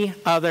any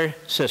other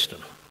system.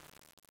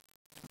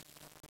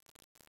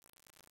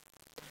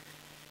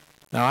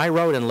 Now, I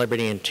wrote in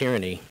Liberty and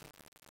Tyranny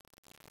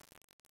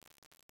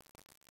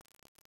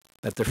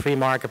that the free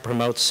market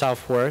promotes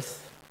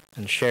self-worth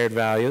and shared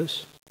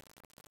values,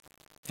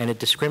 and it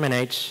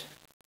discriminates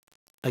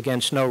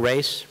against no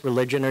race,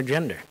 religion, or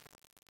gender.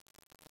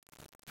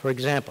 For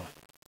example,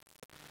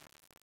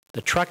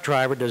 the truck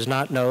driver does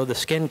not know the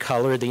skin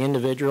color of the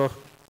individual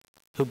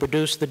who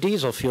produced the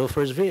diesel fuel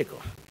for his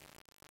vehicle.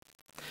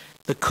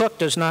 The cook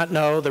does not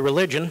know the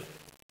religion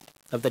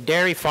of the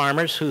dairy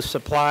farmers who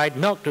supplied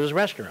milk to his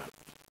restaurant.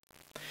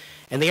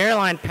 And the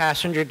airline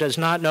passenger does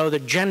not know the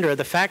gender of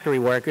the factory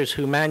workers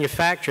who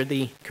manufactured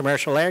the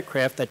commercial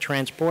aircraft that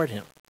transport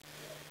him.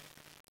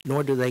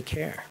 Nor do they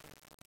care.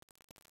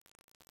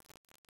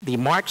 The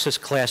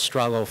Marxist class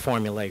struggle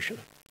formulation,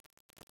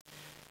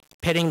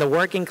 pitting the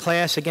working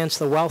class against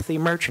the wealthy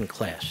merchant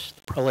class,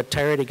 the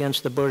proletariat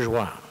against the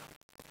bourgeois,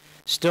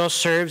 still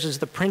serves as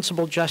the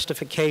principal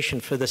justification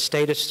for the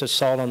statist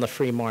assault on the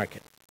free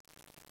market.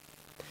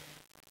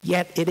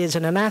 Yet it is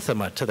an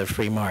anathema to the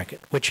free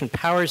market, which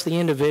empowers the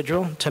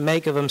individual to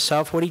make of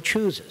himself what he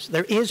chooses.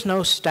 There is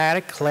no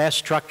static class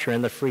structure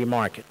in the free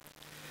market.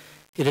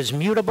 It is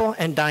mutable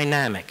and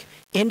dynamic.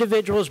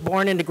 Individuals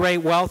born into great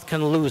wealth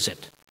can lose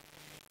it.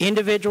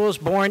 Individuals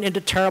born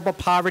into terrible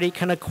poverty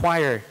can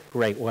acquire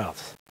great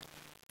wealth.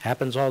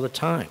 Happens all the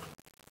time.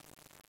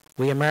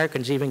 We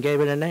Americans even gave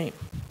it a name.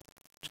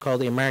 It's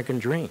called the American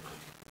Dream.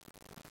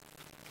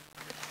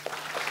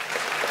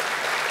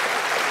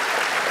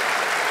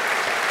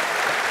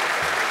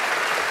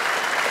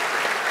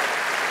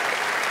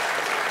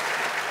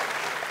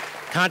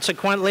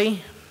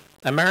 Consequently,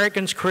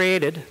 Americans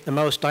created the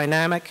most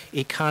dynamic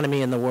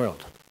economy in the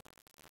world.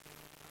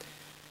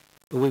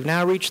 But we've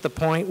now reached the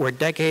point where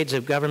decades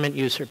of government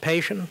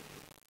usurpation,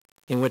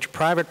 in which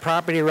private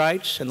property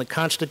rights and the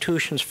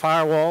Constitution's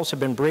firewalls have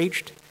been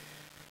breached,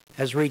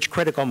 has reached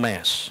critical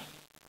mass.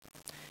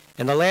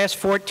 In the last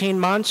 14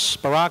 months,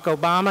 Barack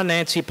Obama,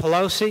 Nancy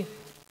Pelosi,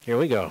 here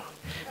we go,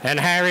 and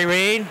Harry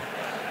Reid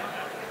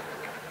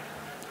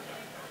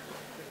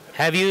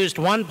have used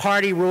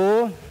one-party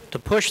rule to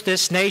push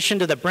this nation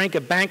to the brink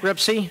of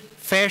bankruptcy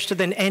faster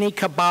than any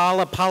cabal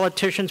of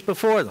politicians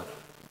before them.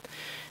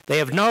 They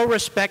have no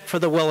respect for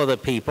the will of the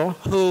people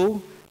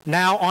who,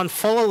 now on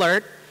full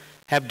alert,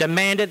 have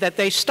demanded that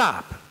they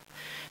stop.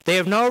 They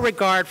have no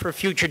regard for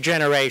future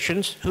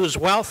generations whose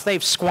wealth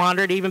they've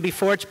squandered even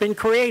before it's been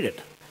created.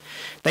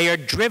 They are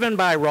driven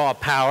by raw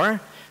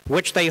power,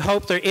 which they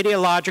hope their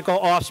ideological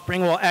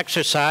offspring will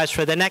exercise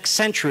for the next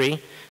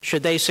century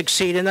should they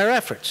succeed in their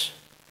efforts.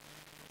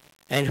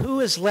 And who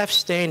is left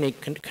standing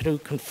to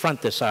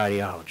confront this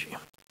ideology,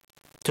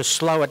 to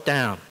slow it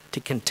down, to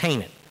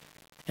contain it,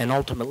 and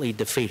ultimately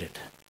defeat it?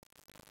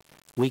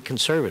 We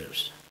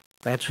conservatives,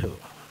 that's who.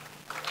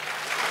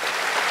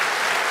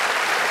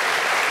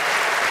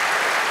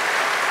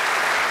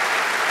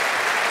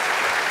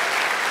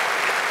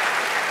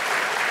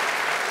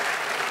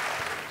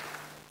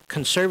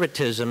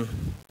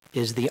 Conservatism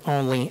is the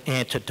only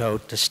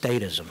antidote to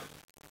statism.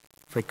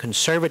 For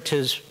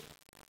conservatives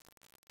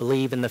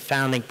believe in the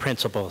founding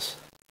principles.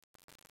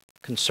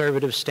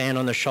 Conservatives stand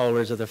on the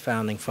shoulders of the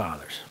founding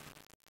fathers.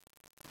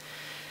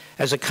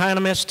 As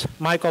economist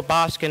Michael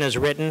Boskin has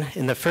written,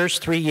 in the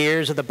first 3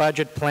 years of the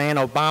budget plan,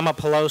 Obama,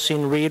 Pelosi,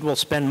 and Reid will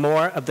spend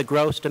more of the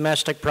gross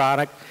domestic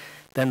product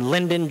than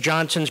Lyndon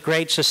Johnson's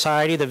Great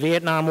Society, the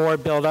Vietnam War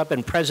buildup,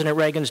 and President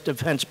Reagan's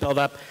defense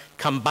buildup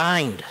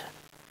combined.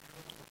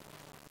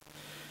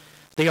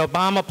 The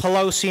Obama,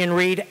 Pelosi, and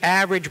Reid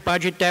average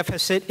budget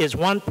deficit is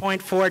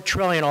 $1.4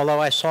 trillion, although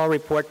I saw a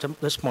report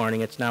this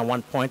morning it's now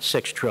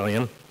 $1.6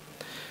 trillion.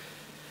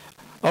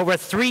 Over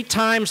 3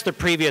 times the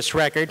previous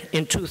record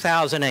in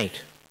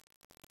 2008.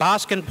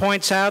 Boskin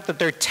points out that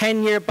their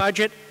 10-year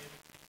budget,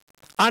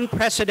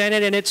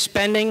 unprecedented in its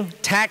spending,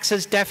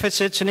 taxes,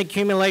 deficits, and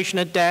accumulation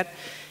of debt,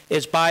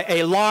 is by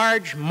a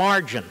large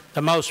margin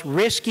the most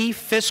risky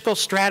fiscal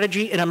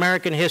strategy in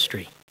American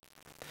history.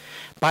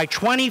 By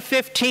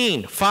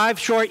 2015, 5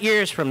 short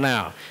years from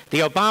now, the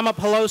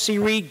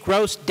Obama-Pelosi-Reid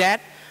gross debt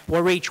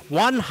will reach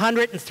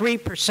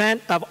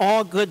 103% of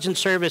all goods and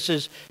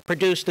services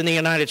produced in the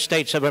United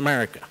States of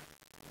America.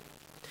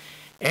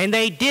 And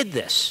they did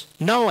this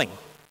knowing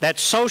that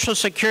Social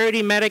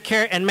Security,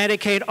 Medicare, and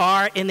Medicaid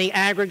are, in the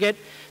aggregate,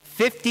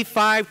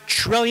 $55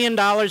 trillion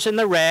in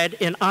the red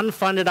in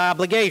unfunded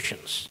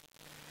obligations.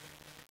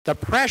 The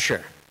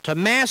pressure to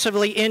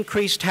massively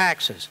increase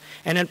taxes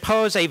and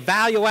impose a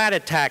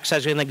value-added tax,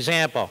 as an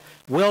example,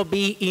 will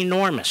be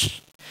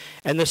enormous.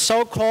 And the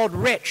so-called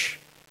rich,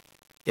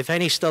 if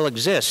any still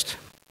exist,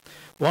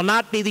 will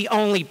not be the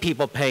only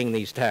people paying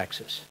these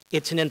taxes.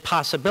 It's an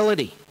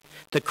impossibility.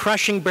 The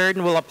crushing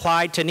burden will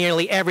apply to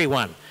nearly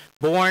everyone,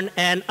 born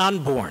and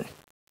unborn.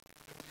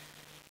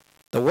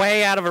 The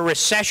way out of a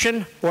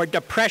recession, or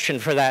depression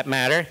for that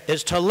matter,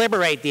 is to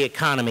liberate the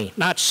economy,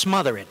 not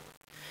smother it.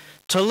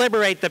 To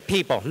liberate the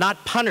people,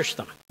 not punish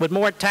them with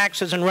more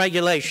taxes and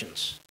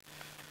regulations.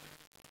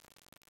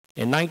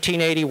 In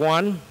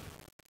 1981,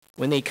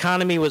 when the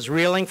economy was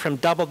reeling from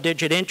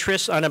double-digit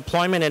interest,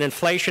 unemployment, and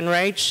inflation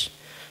rates,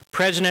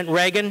 President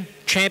Reagan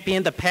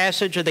championed the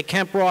passage of the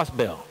Kemp-Roth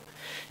bill.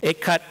 It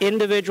cut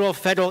individual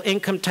federal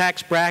income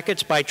tax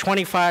brackets by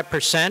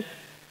 25%,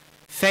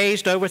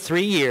 phased over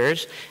 3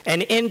 years,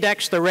 and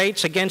indexed the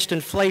rates against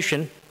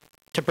inflation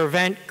to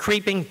prevent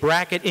creeping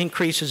bracket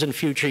increases in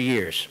future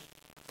years.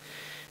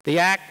 The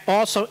Act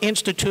also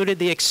instituted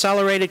the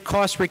accelerated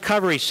cost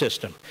recovery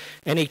system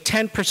and a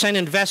 10%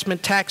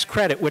 investment tax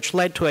credit, which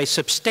led to a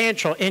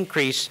substantial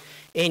increase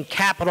in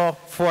capital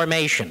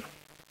formation.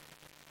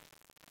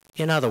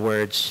 In other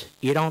words,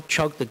 you don't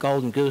choke the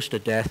golden goose to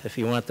death if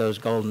you want those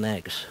golden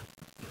eggs.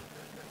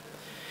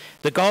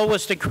 The goal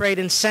was to create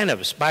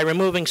incentives by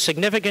removing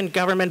significant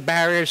government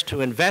barriers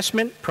to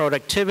investment,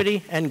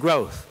 productivity, and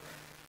growth.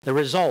 The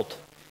result: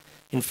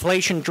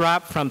 inflation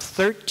dropped from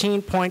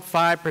 13.5%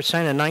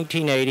 in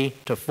 1980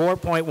 to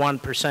 4.1%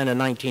 in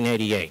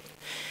 1988.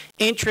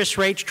 Interest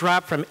rates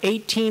dropped from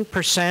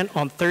 18%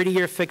 on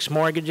 30-year fixed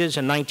mortgages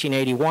in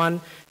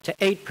 1981 to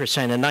 8%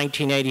 in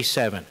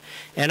 1987.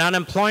 And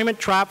unemployment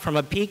dropped from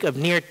a peak of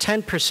near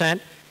 10%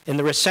 in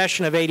the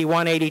recession of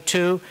 81-82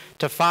 to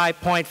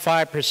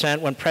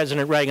 5.5% when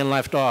President Reagan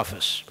left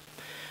office.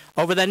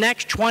 Over the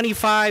next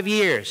 25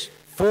 years,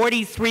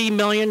 43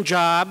 million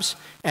jobs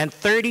and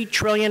 $30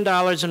 trillion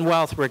in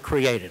wealth were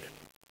created.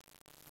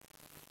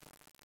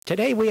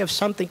 Today we have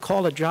something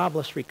called a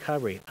jobless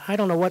recovery. I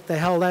don't know what the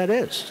hell that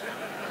is.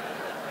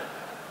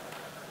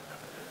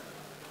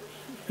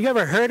 You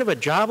ever heard of a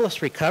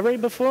jobless recovery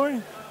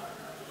before?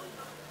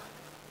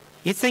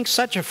 You think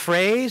such a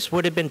phrase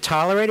would have been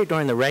tolerated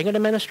during the Reagan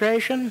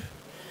administration?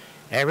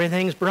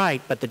 Everything's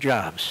bright but the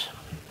jobs.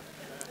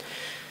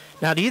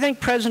 Now, do you think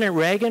President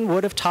Reagan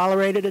would have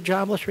tolerated a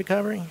jobless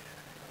recovery?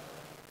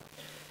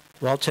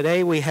 Well,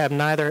 today we have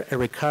neither a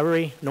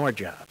recovery nor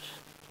jobs.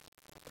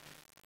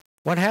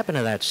 What happened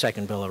to that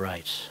second Bill of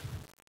Rights?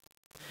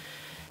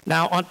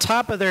 Now, on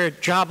top of their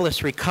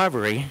jobless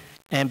recovery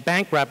and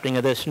bankrupting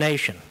of this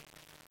nation,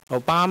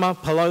 Obama,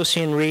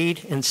 Pelosi, and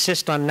Reid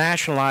insist on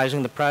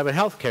nationalizing the private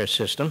health care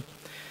system,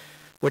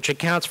 which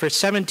accounts for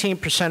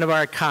 17% of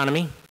our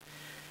economy,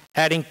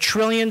 adding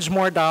trillions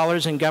more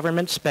dollars in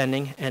government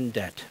spending and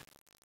debt.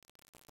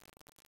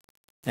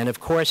 And of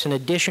course, in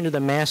addition to the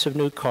massive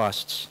new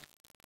costs,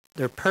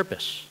 their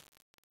purpose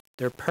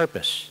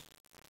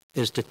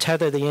is to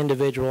tether the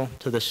individual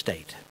to the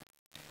state,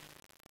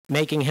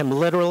 making him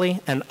literally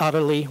and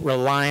utterly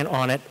reliant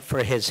on it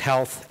for his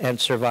health and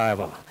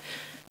survival.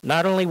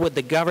 Not only would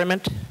the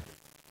government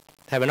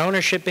have an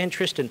ownership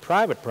interest in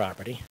private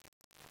property,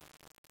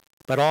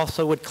 but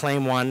also would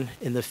claim one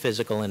in the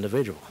physical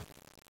individual.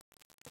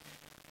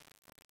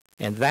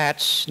 And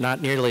that's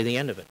not nearly the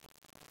end of it.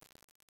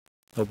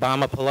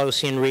 Obama,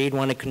 Pelosi, and Reid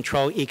want to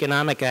control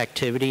economic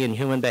activity and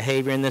human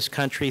behavior in this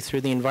country through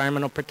the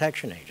Environmental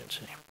Protection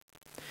Agency.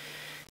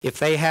 If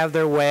they have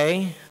their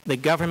way, the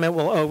government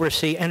will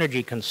oversee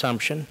energy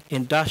consumption,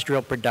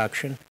 industrial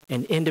production,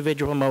 and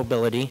individual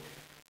mobility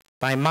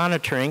by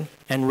monitoring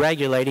and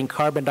regulating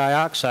carbon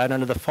dioxide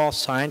under the false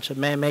science of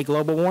man-made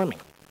global warming.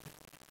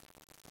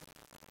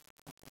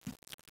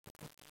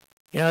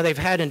 You know, they've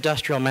had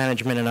industrial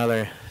management in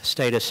other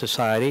statist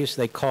societies.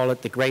 They call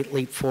it the Great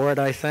Leap Forward,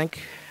 I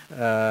think.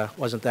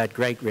 Wasn't that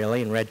great,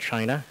 really, in Red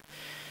China.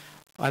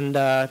 And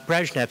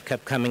Brezhnev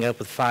kept coming up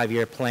with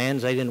 5-year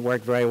plans. They didn't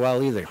work very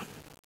well either.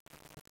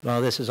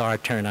 Well, this is our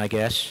turn, I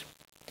guess.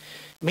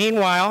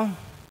 Meanwhile,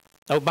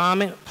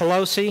 Obama,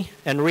 Pelosi,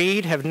 and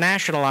Reid have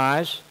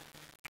nationalized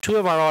 2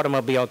 of our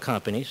automobile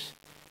companies,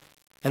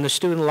 and the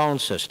student loan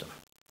system,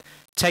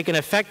 taken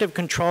effective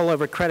control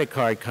over credit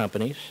card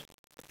companies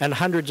and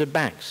hundreds of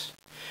banks,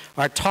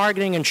 are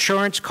targeting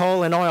insurance,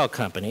 coal, and oil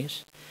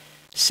companies,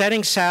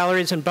 setting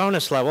salaries and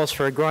bonus levels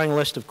for a growing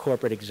list of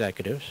corporate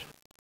executives,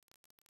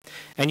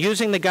 and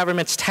using the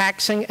government's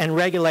taxing and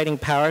regulating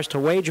powers to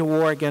wage a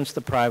war against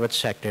the private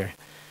sector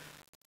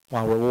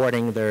while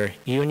rewarding their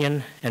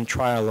union and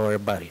trial lawyer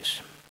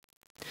buddies.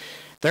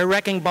 Their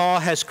wrecking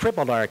ball has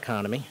crippled our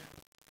economy,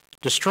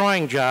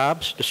 destroying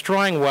jobs,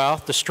 destroying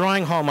wealth,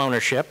 destroying home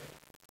ownership,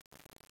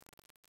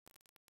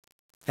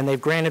 and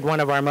they've granted one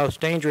of our most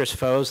dangerous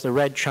foes, the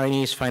Red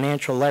Chinese,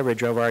 financial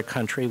leverage over our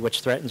country,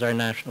 which threatens our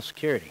national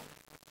security.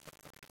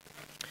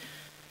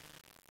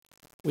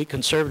 We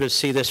conservatives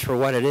see this for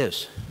what it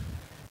is,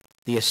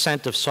 the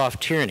ascent of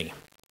soft tyranny,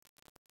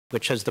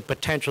 which has the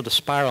potential to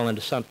spiral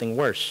into something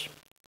worse.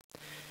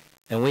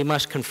 And we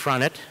must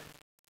confront it,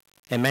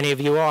 and many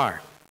of you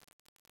are,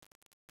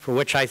 for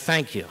which I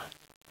thank you.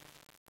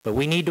 But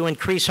we need to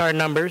increase our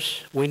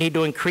numbers, we need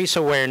to increase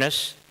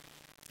awareness,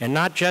 and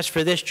not just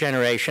for this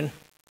generation,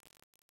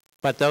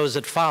 but those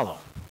that follow.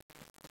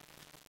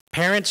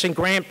 Parents and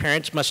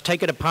grandparents must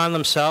take it upon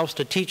themselves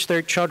to teach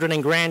their children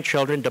and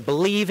grandchildren to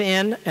believe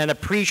in and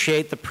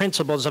appreciate the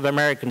principles of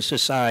American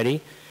society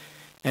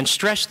and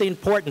stress the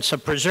importance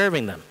of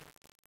preserving them.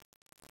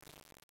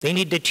 They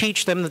need to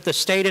teach them that the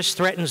status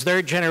threatens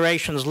their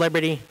generation's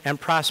liberty and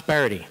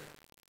prosperity,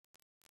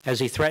 as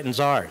he threatens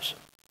ours,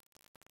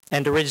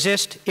 and to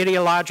resist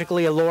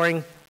ideologically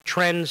alluring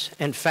trends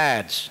and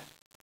fads.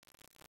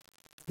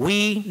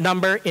 We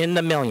number in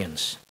the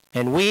millions,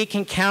 and we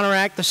can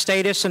counteract the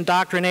status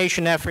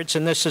indoctrination efforts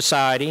in this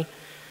society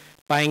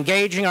by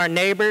engaging our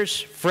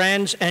neighbors,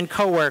 friends, and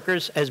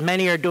coworkers, as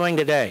many are doing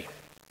today.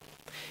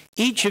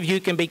 Each of you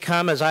can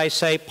become, as I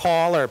say,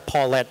 Paul or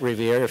Paulette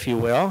Revere, if you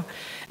will,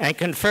 and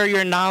confer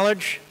your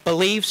knowledge,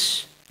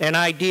 beliefs, and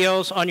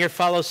ideals on your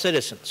fellow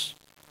citizens.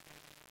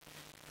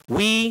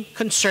 We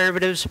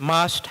conservatives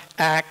must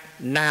act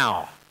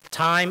now.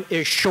 Time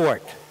is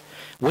short.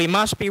 We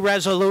must be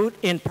resolute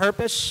in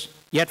purpose,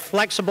 yet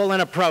flexible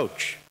in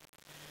approach.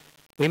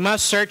 We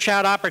must search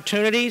out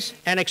opportunities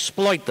and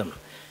exploit them.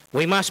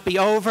 We must be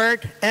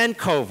overt and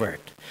covert.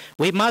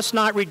 We must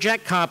not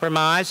reject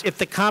compromise if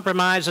the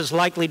compromise is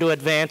likely to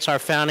advance our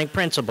founding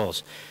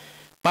principles.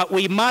 But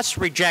we must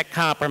reject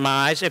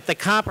compromise if the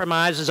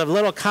compromise is of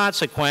little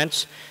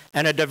consequence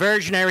and a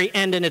diversionary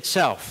end in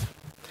itself.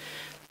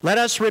 Let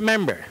us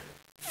remember,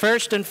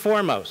 first and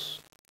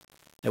foremost,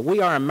 that we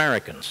are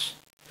Americans.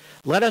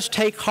 Let us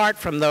take heart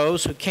from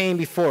those who came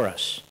before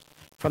us,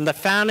 from the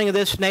founding of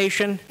this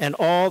nation and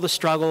all the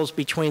struggles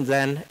between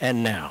then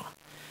and now.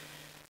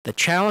 The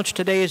challenge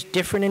today is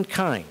different in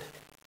kind,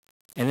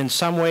 and in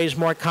some ways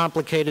more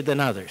complicated than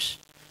others.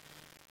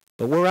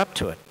 But we're up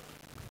to it.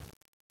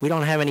 We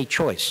don't have any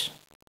choice.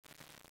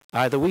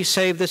 Either we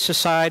save this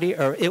society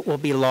or it will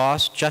be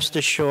lost just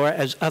as sure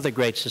as other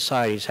great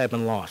societies have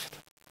been lost.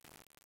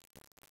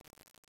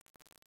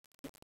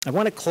 I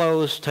want to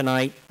close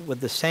tonight with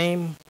the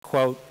same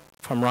quote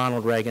from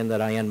Ronald Reagan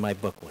that I end my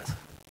book with.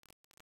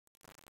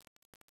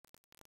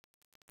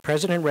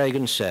 President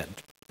Reagan said,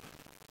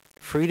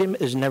 "Freedom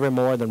is never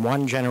more than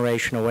one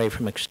generation away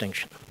from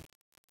extinction.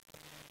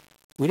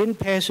 We didn't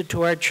pass it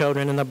to our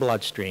children in the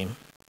bloodstream.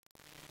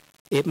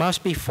 It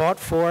must be fought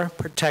for,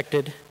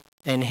 protected,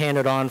 and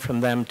handed on from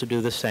them to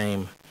do the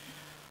same.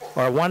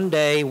 Or one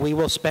day we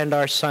will spend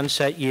our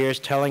sunset years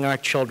telling our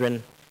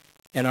children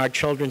and our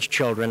children's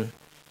children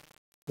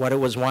what it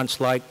was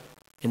once like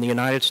in the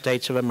United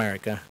States of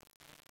America,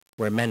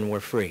 where men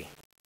were free."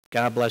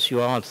 God bless you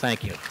all, and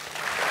thank you.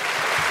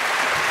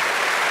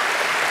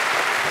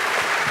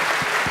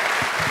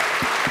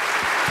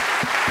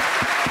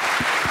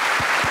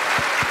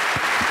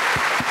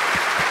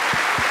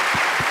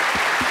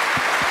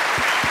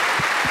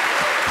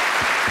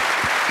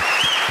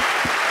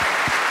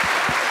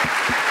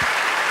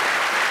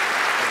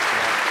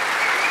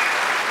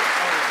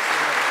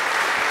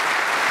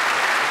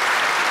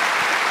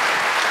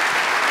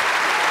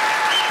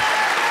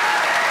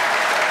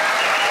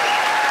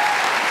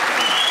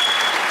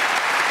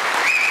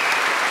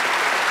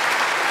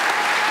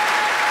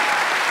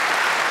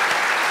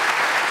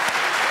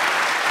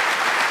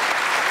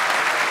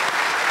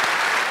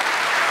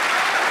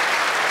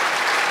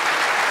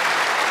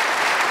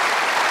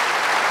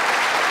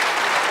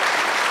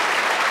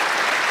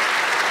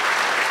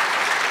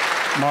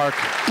 Mark,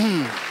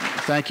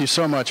 thank you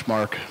so much,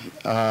 Mark.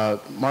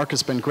 Mark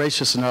has been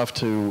gracious enough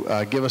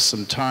to give us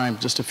some time,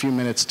 just a few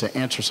minutes, to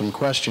answer some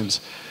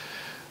questions.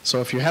 So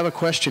if you have a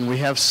question, we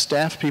have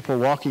staff people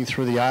walking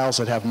through the aisles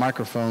that have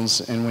microphones,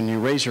 and when you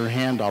raise your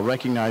hand, I'll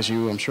recognize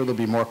you. I'm sure there'll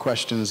be more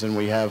questions than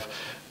we have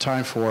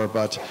time for,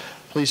 but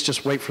please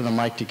just wait for the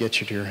mic to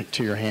get you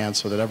to your hand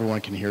so that everyone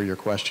can hear your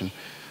question.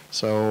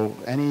 So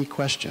any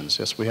questions?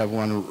 Yes, we have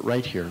one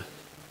right here.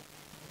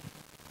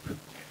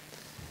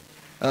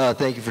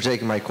 Thank you for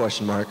taking my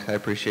question, Mark. I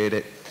appreciate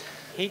it.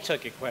 He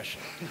took your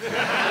question.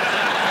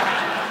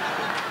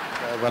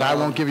 But I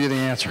won't give you the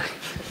answer.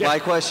 My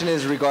question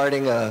is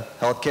regarding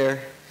health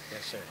care.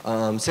 Yes.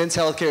 sir. Since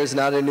healthcare is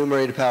not an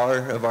enumerated power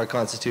of our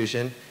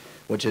Constitution,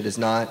 which it is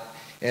not,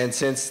 and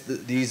since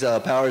these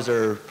powers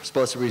are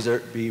supposed to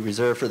be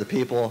reserved for the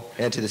people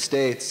and to the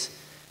states,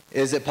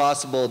 is it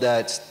possible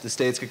that the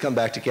states could come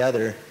back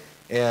together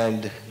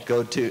and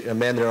go to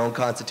amend their own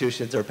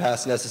constitutions or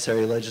pass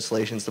necessary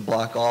legislations to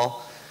block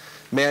all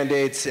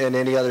mandates and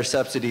any other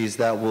subsidies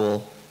that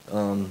will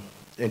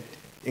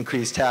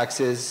increase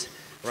taxes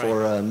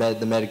for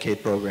the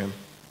Medicaid program?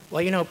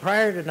 Well, you know,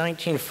 prior to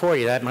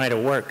 1940, that might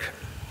have worked.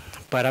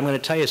 But I'm going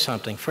to tell you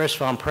something. First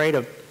of all, I'm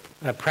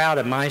proud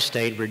of my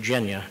state,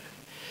 Virginia,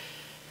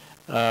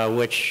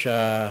 which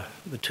the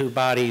two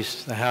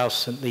bodies, the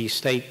House and the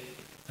State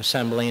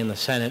Assembly and the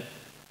Senate,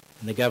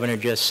 and the governor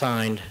just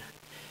signed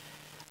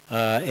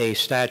a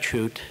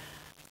statute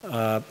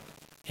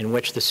in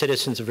which the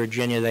citizens of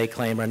Virginia, they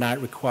claim, are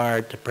not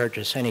required to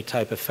purchase any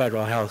type of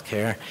federal health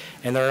care.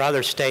 And there are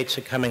other states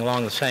that are coming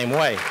along the same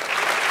way.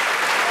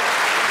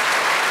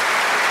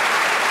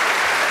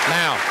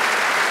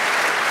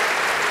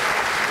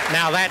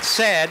 Now that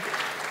said,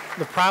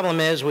 the problem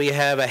is we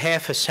have a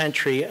half a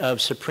century of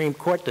Supreme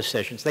Court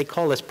decisions. They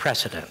call this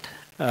precedent,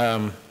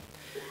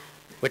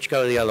 which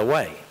go the other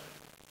way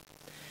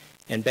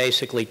and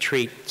basically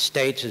treat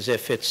states as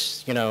if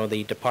it's, you know,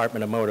 the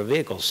Department of Motor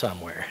Vehicles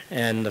somewhere.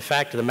 And the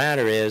fact of the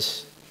matter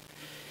is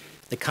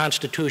the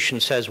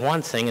Constitution says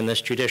one thing and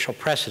this judicial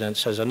precedent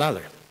says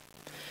another.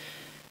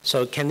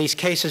 So can these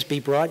cases be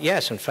brought?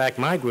 Yes. In fact,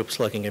 my group's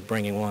looking at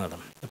bringing one of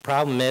them. The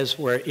problem is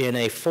we're in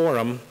a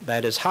forum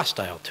that is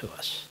hostile to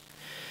us.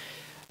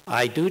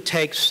 I do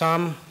take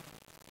some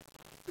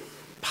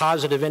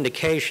positive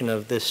indication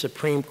of the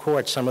Supreme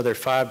Court, some of their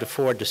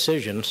 5-4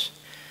 decisions,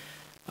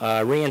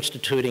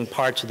 reinstituting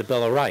parts of the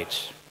Bill of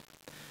Rights.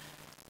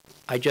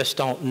 I just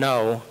don't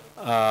know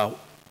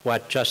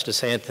what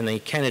Justice Anthony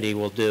Kennedy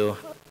will do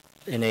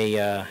in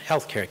a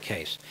healthcare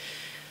case.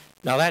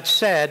 Now that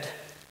said,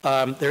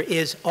 there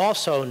is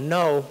also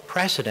no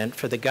precedent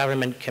for the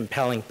government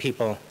compelling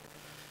people,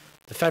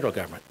 the federal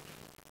government,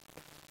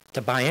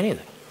 to buy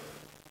anything.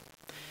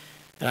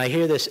 And I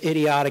hear this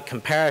idiotic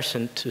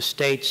comparison to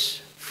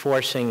states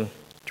forcing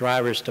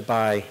drivers to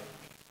buy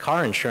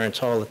car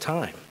insurance all the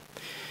time.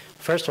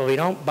 First of all, if you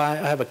don't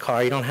have a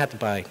car, you don't have to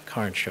buy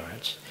car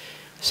insurance.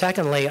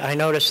 Secondly, I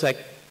noticed that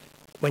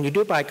when you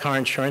do buy car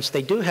insurance,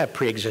 they do have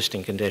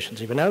pre-existing conditions.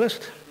 Have you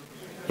noticed?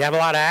 You have a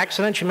lot of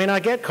accidents, you may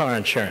not get car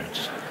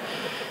insurance.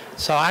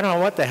 So I don't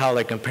know what the hell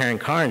they're comparing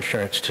car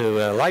insurance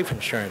to life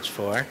insurance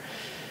for.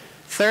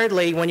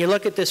 Thirdly, when you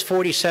look at this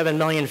 47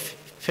 million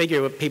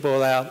figure of people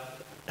without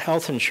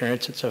health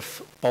insurance, it's a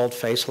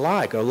bold-faced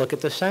lie. Go look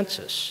at the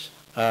census.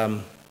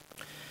 They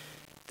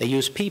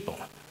use people.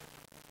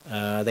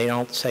 They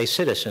don't say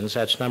citizens,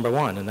 that's number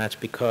one, and that's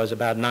because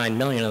about 9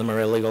 million of them are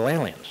illegal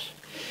aliens.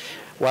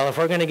 Well, if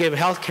we're going to give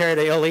health care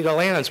to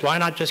illegal aliens, why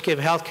not just give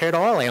health care to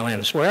all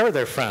aliens, wherever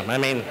they're from? I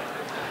mean,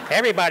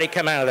 everybody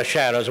come out of the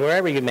shadows,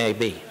 wherever you may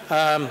be.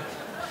 But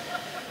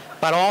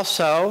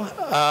also,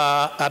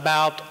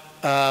 about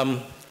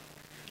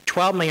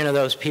 12 million of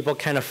those people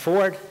can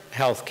afford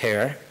health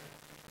care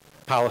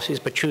policies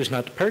but choose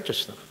not to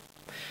purchase them.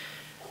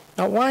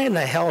 Now, why in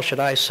the hell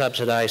should I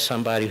subsidize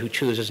somebody who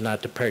chooses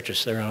not to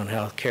purchase their own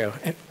health care?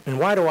 And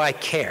why do I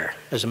care,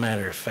 as a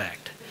matter of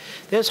fact?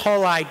 This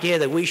whole idea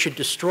that we should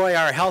destroy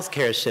our health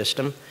care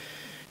system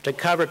to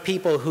cover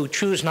people who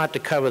choose not to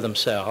cover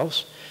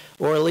themselves,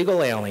 or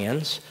illegal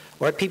aliens,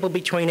 or people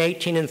between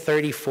 18 and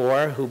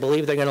 34 who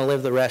believe they're going to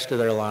live the rest of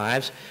their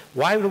lives,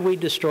 why would we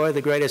destroy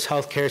the greatest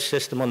health care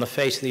system on the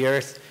face of the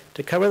earth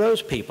to cover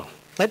those people?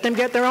 Let them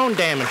get their own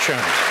damn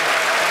insurance.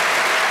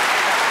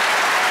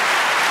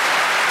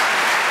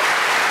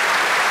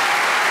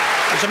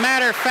 As a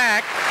matter of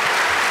fact,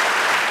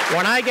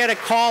 when I get a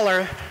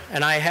caller,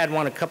 and I had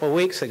one a couple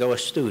weeks ago, a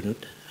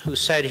student, who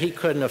said he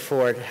couldn't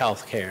afford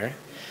health care,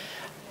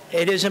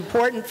 it is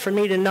important for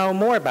me to know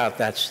more about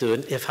that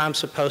student if I'm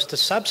supposed to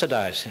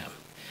subsidize him.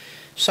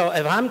 So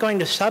if I'm going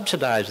to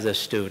subsidize this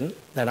student,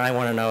 then I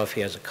want to know if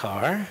he has a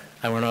car,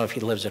 I want to know if he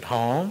lives at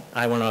home,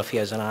 I want to know if he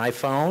has an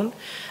iPhone,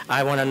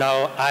 I want to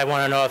know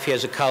if he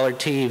has a colored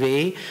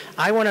TV,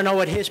 I want to know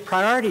what his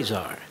priorities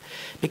are.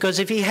 Because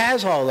if he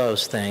has all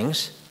those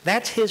things,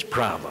 that's his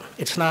problem.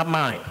 It's not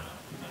mine.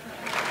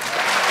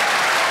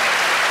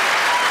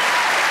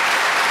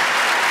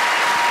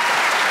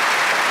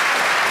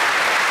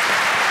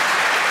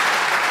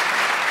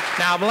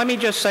 Now, let me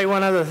just say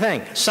one other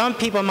thing. Some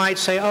people might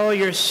say, oh,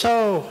 you're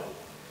so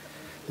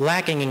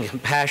lacking in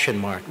compassion,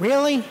 Mark.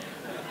 Really?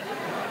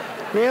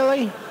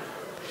 Really?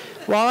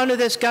 Well, under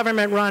this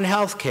government-run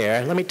health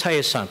care, let me tell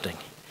you something.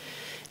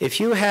 If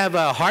you have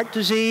a heart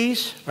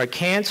disease or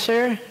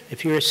cancer,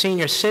 if you're a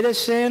senior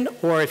citizen,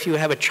 or if you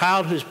have a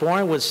child who's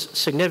born with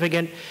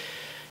significant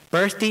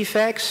birth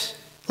defects,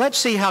 let's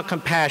see how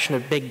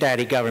compassionate Big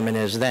Daddy government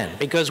is then,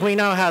 because we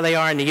know how they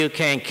are in the UK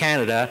and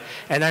Canada,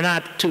 and they're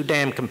not too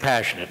damn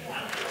compassionate.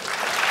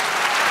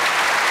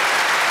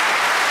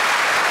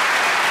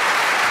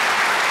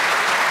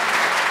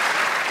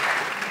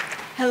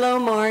 Hello,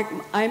 Mark.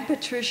 I'm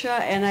Patricia,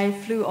 and I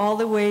flew all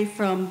the way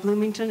from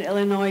Bloomington,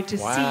 Illinois to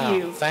see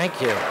you.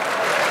 Thank you.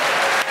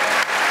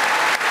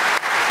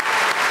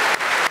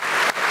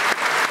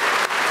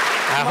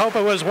 I hope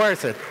it was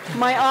worth it.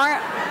 My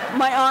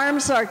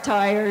arms are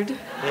tired.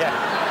 Yeah.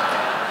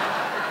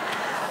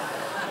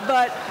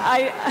 But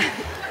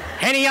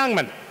Henny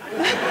Youngman.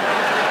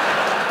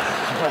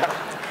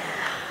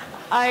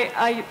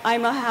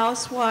 I'm a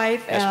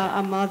housewife, Yes,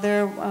 a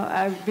mother.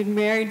 I've been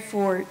married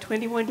for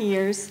 21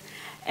 years.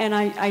 And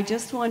I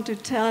just want to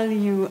tell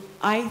you,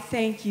 I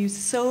thank you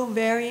so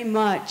very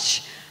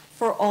much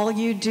for all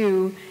you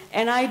do.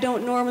 And I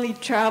don't normally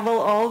travel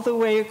all the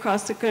way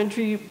across the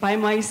country by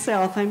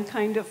myself. I'm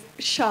kind of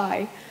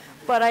shy.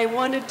 But I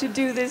wanted to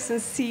do this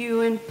and see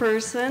you in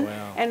person.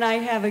 Wow. And I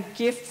have a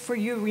gift for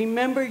you.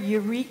 Remember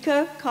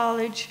Eureka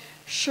College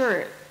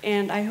shirt.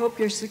 And I hope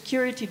your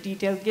security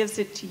detail gives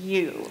it to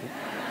you.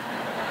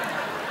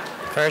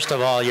 First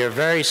of all, you're a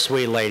very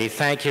sweet lady.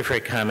 Thank you for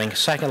coming.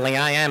 Secondly,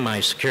 I am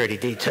my security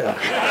detail.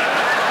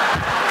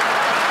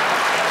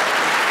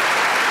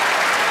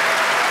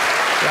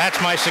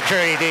 That's my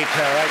security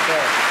detail right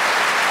there.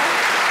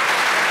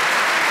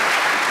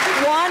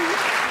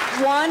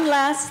 One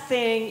last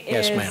thing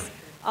is, Yes,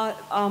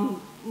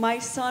 ma'am. My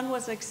son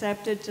was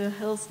accepted to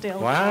Hillsdale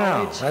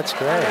Wow, College. that's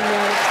great.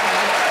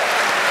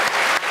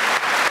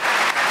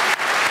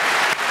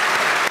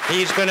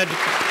 He's going to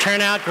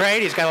turn out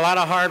great. He's got a lot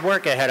of hard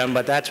work ahead of him,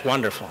 but that's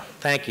wonderful.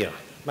 Thank you.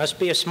 Must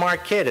be a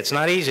smart kid. It's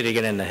not easy to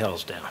get into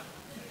Hillsdale.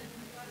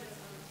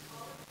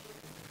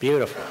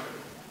 Beautiful.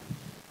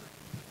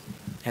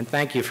 And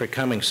thank you for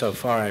coming so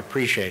far. I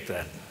appreciate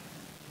that.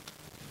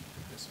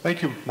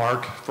 Thank you,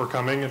 Mark, for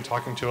coming and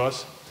talking to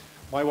us.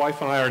 My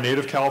wife and I are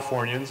native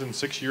Californians, and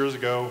 6 years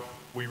ago,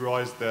 we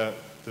realized that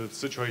the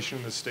situation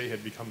in the state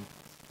had become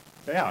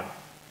bad.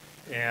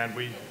 And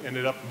we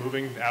ended up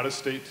moving out of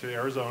state to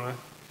Arizona,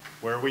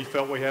 where we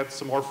felt we had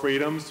some more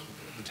freedoms,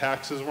 the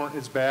taxes weren't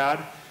as bad,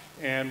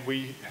 and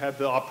we had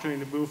the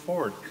opportunity to move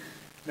forward.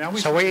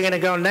 So where are you going to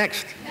go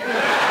next?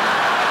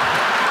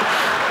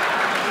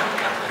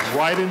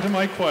 Right into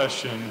my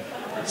question.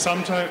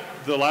 Sometime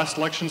the last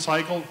election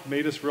cycle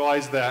made us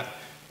realize that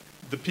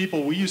the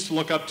people we used to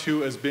look up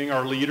to as being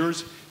our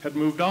leaders had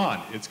moved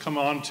on. It's come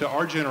on to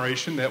our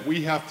generation that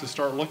we have to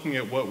start looking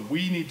at what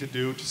we need to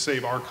do to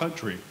save our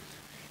country.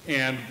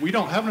 And we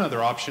don't have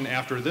another option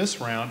after this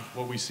round,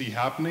 what we see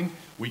happening.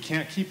 We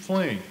can't keep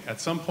fleeing.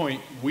 At some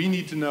point, we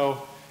need to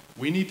know,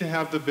 we need to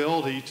have the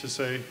ability to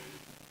say,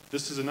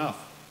 this is enough.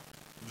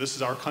 This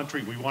is our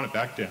country. We want it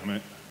back, damn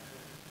it.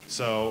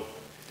 So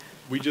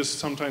we just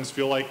sometimes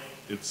feel like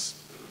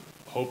it's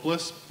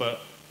hopeless,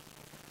 but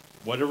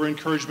whatever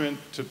encouragement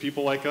to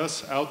people like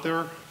us out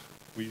there,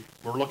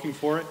 we're looking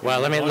for it. Well,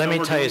 let me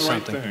tell you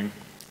something.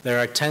 There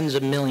are tens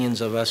of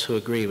millions of us who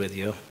agree with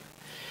you,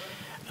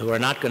 who are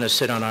not going to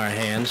sit on our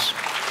hands.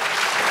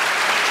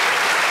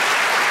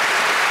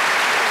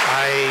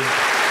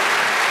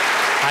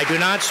 I do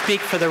not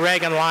speak for the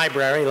Reagan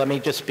Library. Let me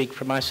just speak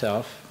for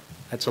myself.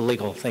 That's a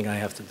legal thing I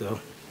have to do.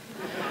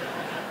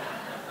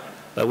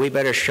 But we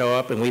better show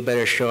up, and we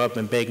better show up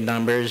in big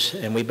numbers,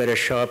 and we better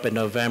show up in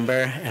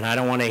November, and I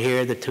don't want to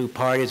hear the two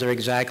parties are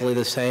exactly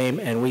the same,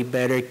 and we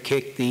better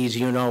kick these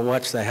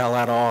you-know-whats the hell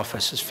out of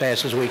office as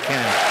fast as we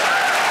can.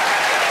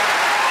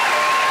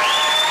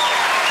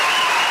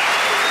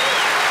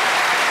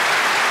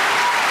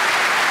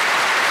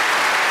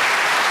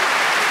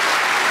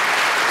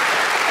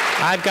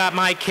 I've got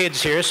my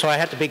kids here, so I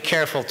have to be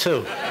careful,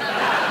 too.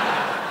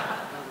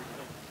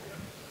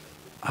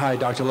 Hi,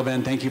 Dr.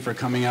 Levin. Thank you for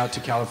coming out to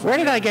California. Where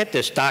did I get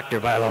this doctor,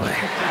 by the way?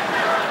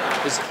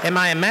 Am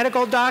I a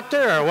medical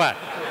doctor or what?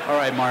 All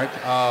right, Mark.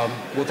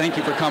 Well, thank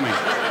you for coming.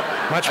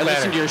 Much better. I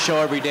listen to your show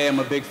every day. I'm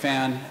a big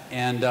fan.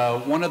 And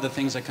one of the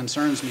things that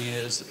concerns me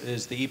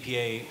is the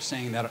EPA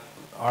saying that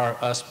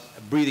us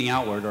breathing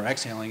outward or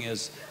exhaling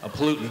is a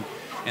pollutant,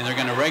 and they're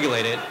going to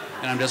regulate it.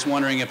 And I'm just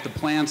wondering if the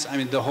plants, I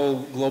mean, the whole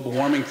global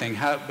warming thing,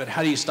 but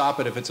how do you stop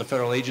it if it's a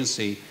federal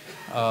agency,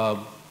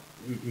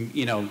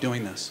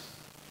 doing this?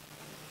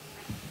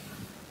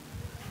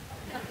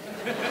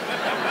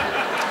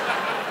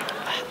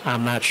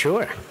 I'm not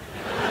sure.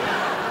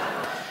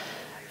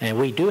 And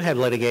we do have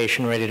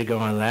litigation ready to go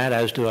on that,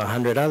 as do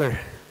 100 other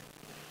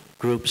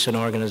groups and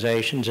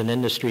organizations and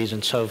industries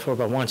and so forth.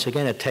 But once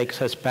again, it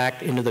takes us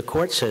back into the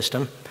court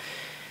system.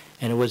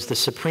 And it was the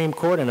Supreme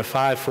Court in a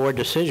 5-4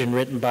 decision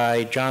written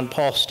by John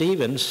Paul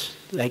Stevens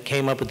that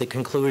came up with the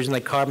conclusion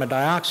that carbon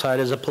dioxide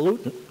is a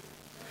pollutant.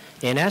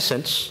 In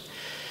essence,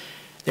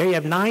 there you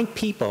have 9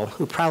 people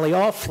who probably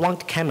all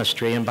flunked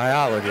chemistry and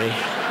biology,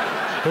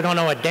 who don't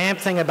know a damn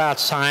thing about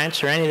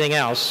science or anything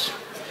else,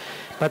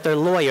 but they're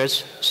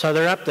lawyers, so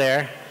they're up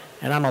there,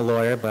 and I'm a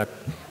lawyer, but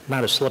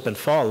not a slip and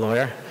fall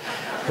lawyer.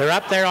 They're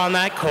up there on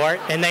that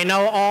court, and they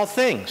know all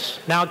things.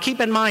 Now,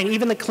 keep in mind,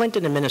 even the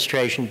Clinton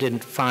administration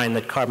didn't find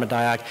that carbon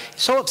dioxide,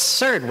 so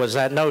absurd was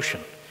that notion,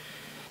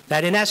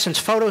 that in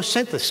essence,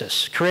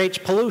 photosynthesis creates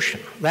pollution.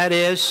 That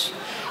is,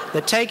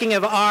 the taking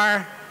of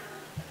our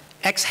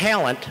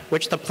exhalant,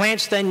 which the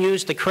plants then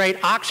use to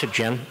create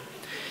oxygen,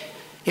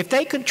 If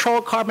they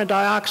control carbon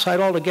dioxide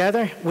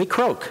altogether, we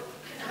croak.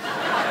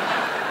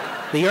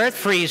 The earth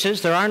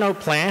freezes, there are no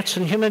plants,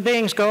 and human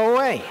beings go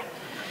away.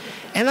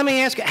 And let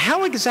me ask you,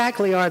 how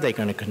exactly are they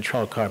going to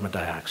control carbon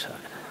dioxide?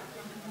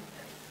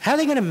 How are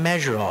they going to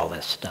measure all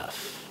this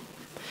stuff?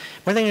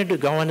 What are they going to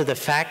do, go into the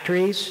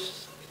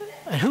factories?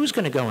 And who's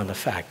going to go in the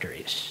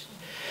factories?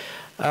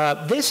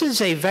 This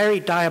is a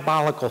very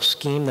diabolical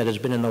scheme that has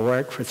been in the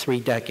works for 3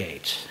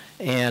 decades.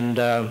 And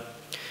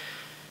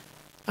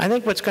I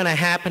think what's going to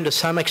happen to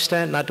some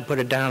extent, not to put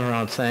a downer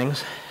on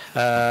things,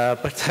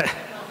 but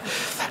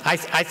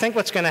I think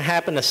what's going to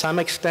happen to some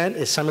extent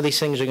is some of these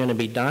things are going to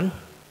be done,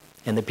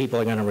 and the people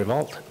are going to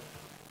revolt.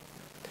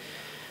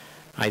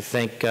 I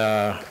think,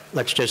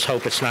 let's just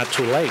hope it's not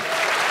too late.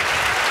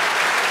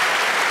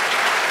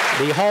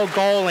 The whole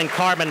goal in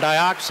carbon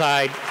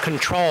dioxide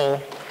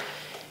control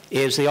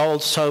is the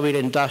old Soviet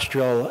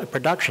industrial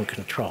production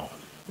control.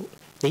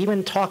 They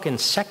even talk in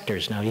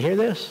sectors now. You hear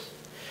this?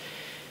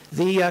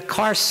 The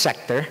car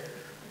sector,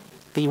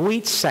 the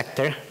wheat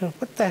sector,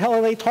 what the hell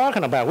are they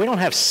talking about? We don't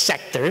have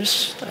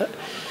sectors.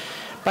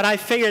 But I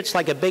figure it's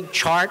like a big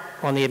chart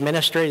on the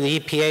administrator, the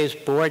EPA's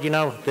board, you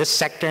know, this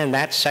sector and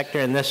that sector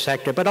and this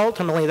sector. But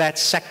ultimately, that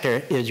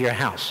sector is your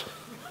house,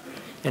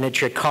 and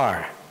it's your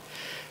car.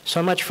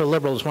 So much for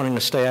liberals wanting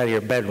to stay out of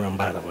your bedroom,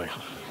 by the way.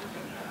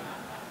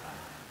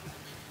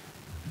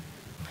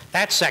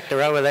 That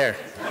sector over there.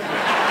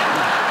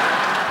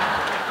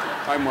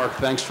 Hi, Mark.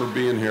 Thanks for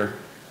being here.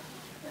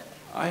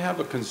 I have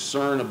a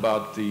concern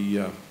about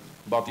the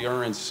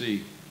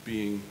RNC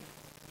being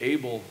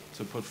able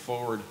to put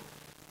forward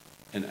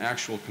an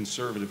actual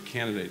conservative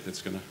candidate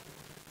that's going to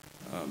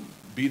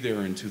be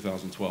there in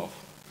 2012.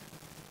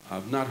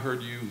 I've not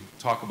heard you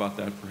talk about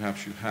that.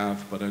 Perhaps you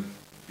have, but I'd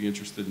be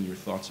interested in your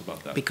thoughts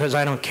about that. Because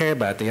I don't care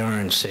about the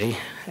RNC,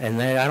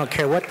 and I don't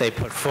care what they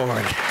put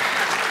forward.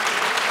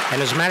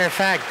 And as a matter of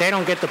fact, they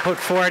don't get to put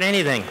forward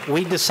anything.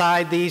 We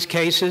decide these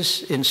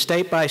cases in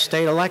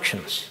state-by-state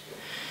elections.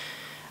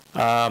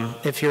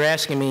 If you're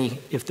asking me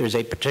if there's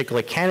a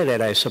particular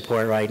candidate I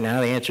support right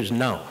now, the answer is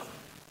no.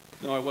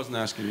 No, I wasn't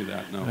asking you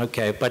that, no.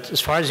 Okay, but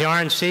as far as the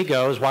RNC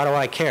goes, why do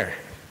I care?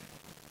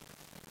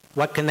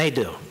 What can they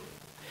do?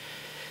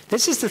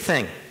 This is the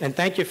thing, and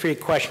thank you for your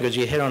question because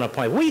you hit on a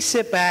point. We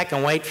sit back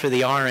and wait for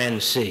the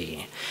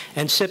RNC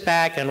and sit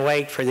back and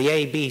wait for the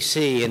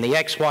ABC and the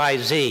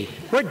XYZ.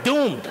 We're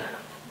doomed.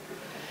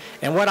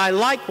 And what I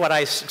like, what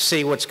I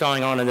see what's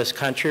going on in this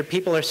country,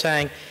 people are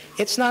saying,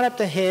 it's not up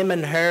to him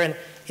and her, and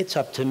it's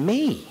up to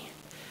me.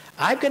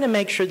 I'm going to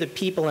make sure that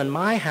people in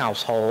my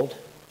household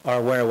are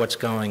aware of what's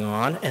going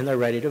on and they're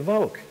ready to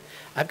vote.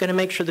 I've got to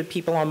make sure that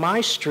people on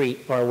my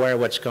street are aware of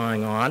what's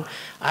going on.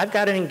 I've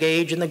got to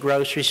engage in the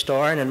grocery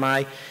store and in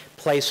my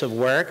place of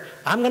work.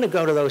 I'm going to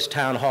go to those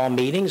town hall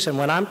meetings, and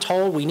when I'm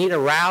told we need a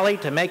rally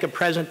to make a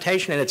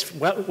presentation and it's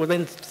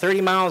within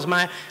 30 miles of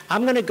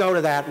I'm going to go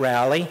to that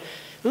rally.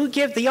 The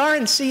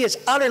RNC is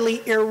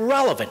utterly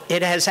irrelevant.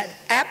 It has had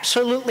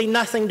absolutely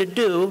nothing to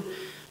do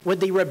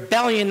with the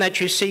rebellion that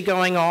you see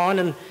going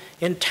on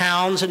in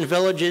towns and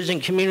villages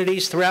and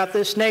communities throughout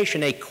this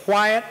nation. A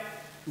quiet,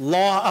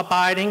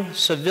 law-abiding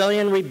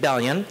civilian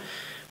rebellion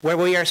where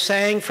we are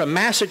saying from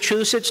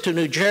Massachusetts to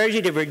New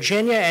Jersey to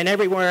Virginia and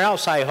everywhere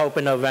else, I hope,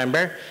 in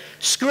November,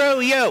 screw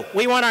you,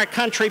 we want our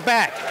country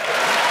back.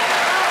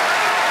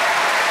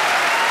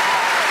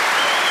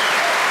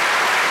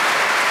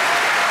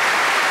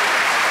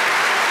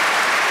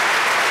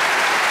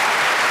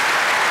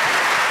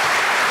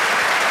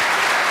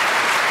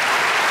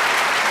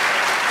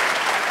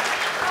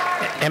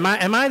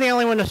 Am I the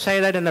only one to say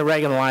that in the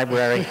Reagan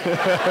Library?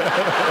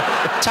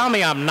 Tell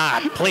me I'm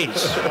not,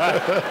 please.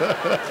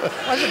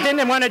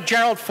 Didn't one of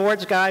Gerald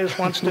Ford's guys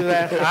once do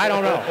that? I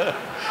don't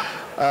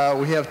know.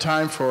 We have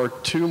time for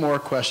 2 more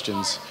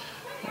questions.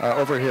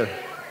 Over here.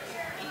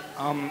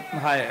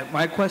 Hi,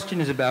 my question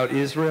is about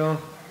Israel.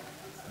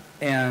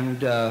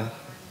 And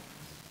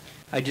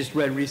I just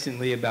read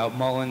recently about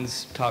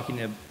Mullins talking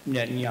to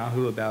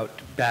Netanyahu about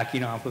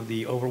backing off of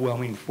the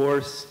overwhelming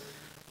force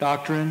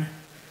doctrine.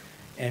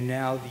 And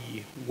now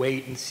the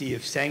wait and see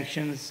of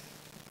sanctions.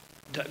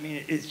 I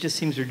mean, it just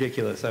seems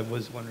ridiculous. I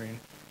was wondering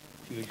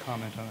if you would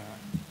comment on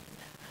that.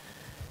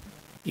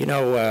 You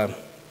know,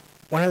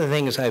 one of the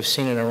things I've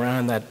seen in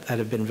Iran that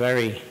have been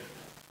very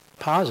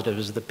positive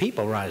is the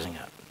people rising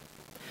up.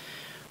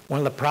 One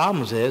of the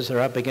problems is they're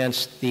up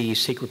against the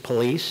secret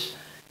police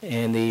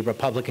and the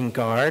Republican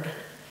Guard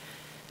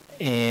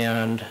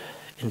and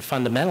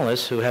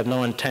fundamentalists who have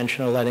no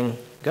intention of letting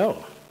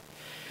go.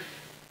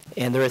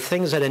 And there are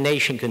things that a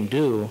nation can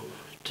do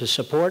to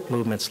support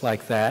movements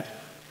like that.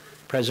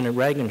 President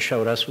Reagan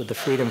showed us with the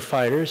freedom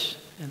fighters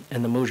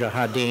and the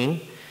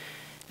Mujahideen,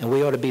 and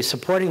we ought to be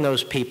supporting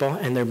those people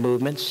and their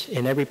movements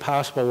in every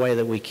possible way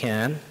that we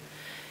can.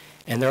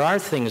 And there are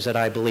things that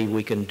I believe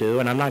we can do,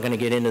 and I'm not going to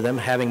get into them,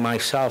 having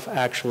myself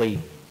actually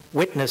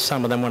witnessed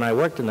some of them when I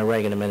worked in the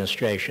Reagan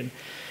administration.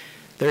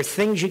 There are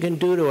things you can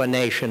do to a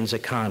nation's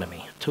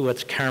economy, to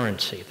its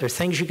currency. There are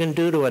things you can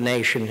do to a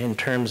nation in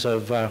terms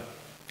of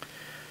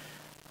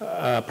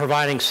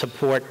providing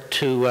support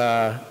to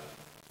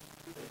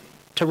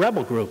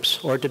rebel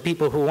groups or to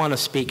people who want to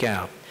speak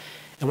out.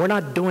 And we're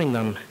not doing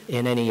them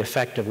in any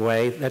effective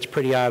way. That's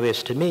pretty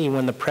obvious to me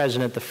when the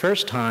president the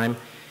first time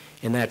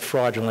in that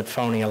fraudulent,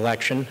 phony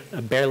election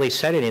barely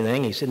said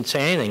anything. He didn't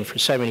say anything for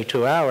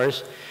 72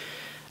 hours.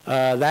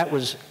 That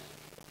was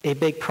a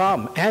big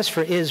problem. As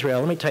for Israel,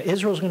 let me tell you,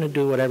 Israel's going to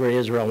do whatever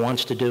Israel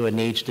wants to do and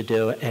needs to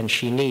do, and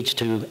she needs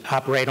to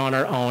operate on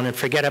her own and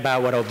forget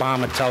about what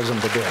Obama tells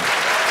them to do.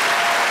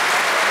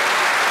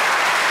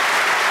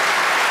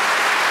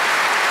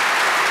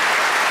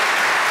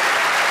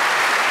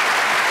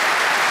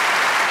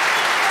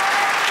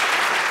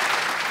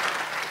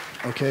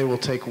 Okay, we'll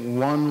take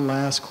one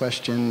last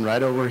question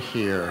right over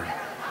here.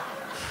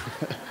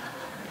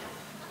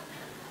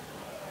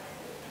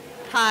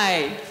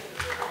 Hi.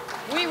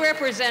 We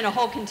represent a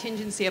whole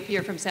contingency up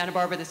here from Santa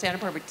Barbara, the Santa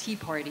Barbara Tea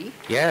Party.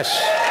 Yes.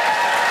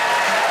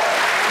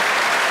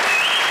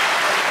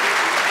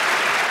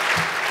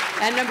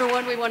 And number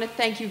one, we want to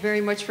thank you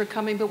very much for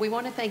coming, but we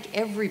want to thank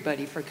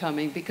everybody for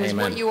coming, because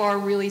Amen. what you are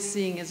really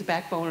seeing is a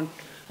backbone,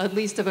 at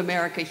least of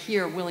America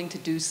here, willing to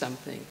do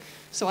something.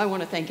 So I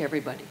want to thank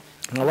everybody.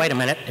 Now, wait a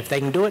minute. If they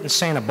can do it in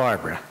Santa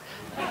Barbara,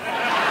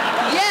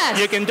 Yes!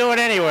 you can do it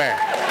anywhere.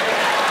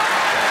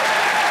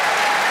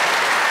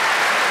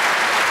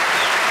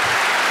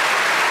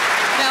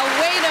 Now,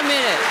 wait a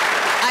minute.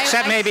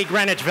 Except maybe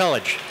Greenwich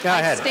Village. Go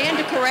ahead. I stand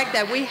to correct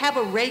that. We have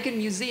a Reagan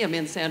Museum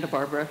in Santa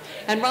Barbara,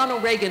 and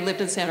Ronald Reagan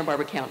lived in Santa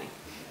Barbara County.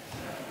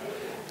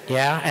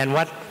 Yeah, and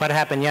what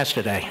happened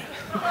yesterday?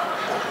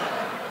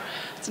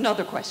 It's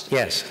another question.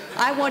 Yes.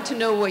 I want to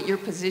know what your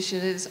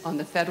position is on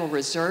the Federal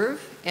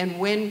Reserve, and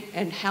when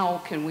and how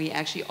can we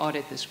actually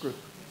audit this group?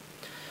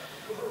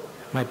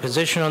 My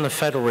position on the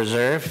Federal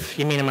Reserve?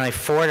 You mean am I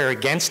for it or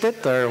against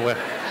it, or what?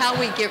 How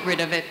we get rid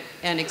of it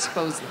and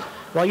expose it.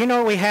 Well, you know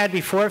what we had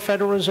before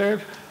Federal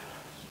Reserve?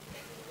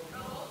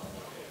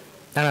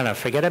 No.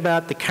 Forget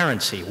about the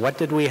currency. What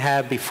did we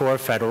have before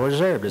Federal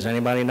Reserve? Does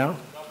anybody know?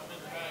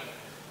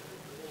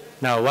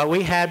 No, what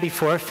we had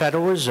before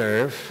Federal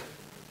Reserve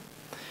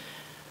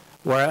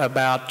were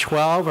about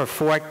 12 or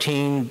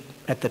 14,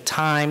 at the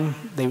time,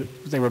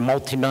 they were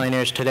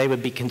multimillionaires, today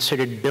would be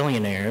considered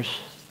billionaires,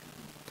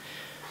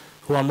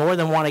 who on more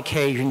than one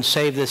occasion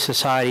saved this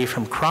society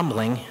from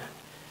crumbling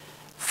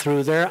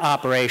through their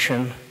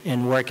operation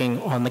in working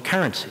on the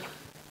currency.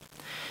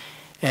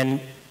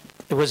 And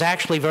it was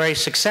actually very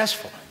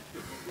successful.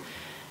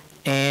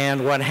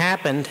 And what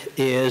happened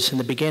is, in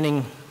the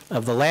beginning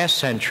of the last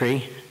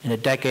century, in a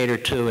decade or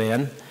two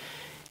in,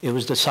 it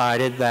was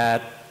decided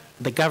that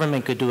the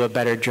government could do a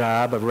better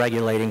job of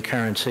regulating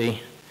currency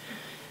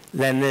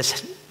than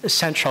this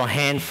essential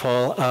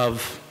handful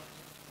of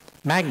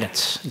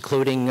magnates,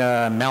 including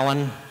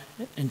Mellon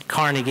and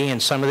Carnegie and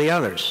some of the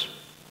others.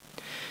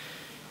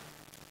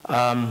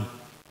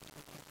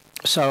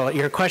 So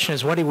your question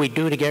is, what do we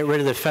do to get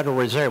rid of the Federal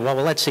Reserve? Well,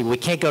 let's see. We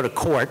can't go to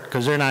court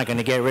because they're not going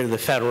to get rid of the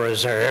Federal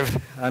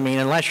Reserve. I mean,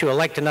 unless you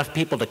elect enough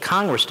people to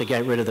Congress to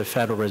get rid of the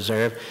Federal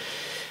Reserve.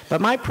 But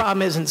my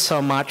problem isn't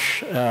so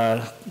much,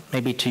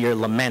 maybe to your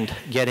lament,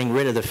 getting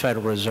rid of the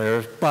Federal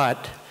Reserve,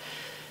 but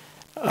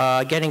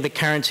getting the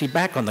currency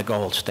back on the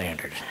gold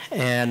standard.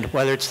 And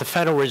whether it's the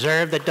Federal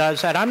Reserve that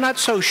does that, I'm not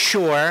so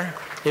sure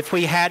if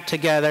we had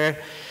together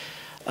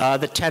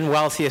the 10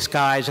 wealthiest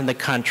guys in the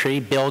country,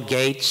 Bill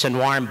Gates and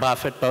Warren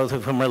Buffett, both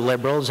of whom are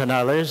liberals, and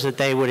others, that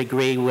they would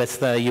agree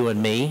with you and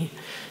me.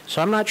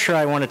 So I'm not sure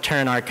I want to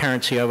turn our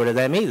currency over to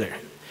them either.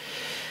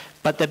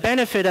 But the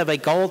benefit of a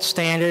gold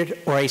standard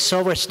or a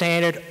silver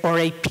standard or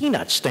a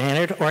peanut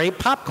standard or a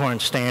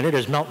popcorn standard,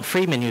 as Milton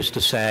Friedman used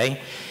to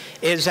say,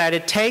 is that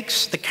it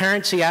takes the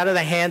currency out of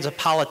the hands of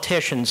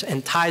politicians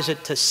and ties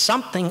it to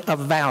something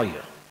of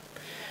value.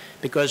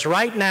 Because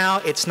right now,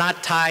 it's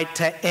not tied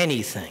to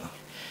anything.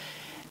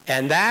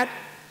 And that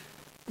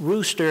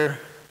rooster,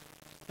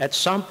 at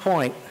some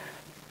point,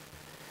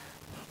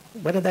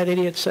 what did that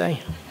idiot say?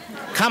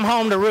 Come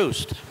home to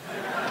roost.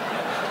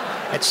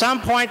 At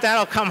some point,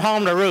 that'll come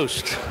home to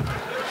roost.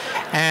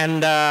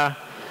 And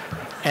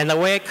the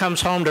way it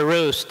comes home to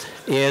roost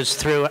is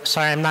through,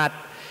 sorry, I'm not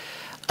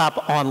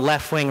up on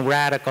left-wing,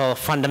 radical,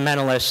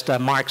 fundamentalist,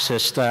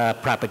 Marxist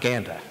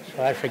propaganda.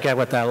 So I forget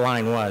what that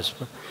line was.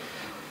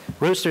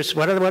 Roosters,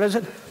 what is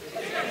it?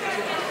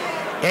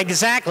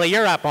 Exactly,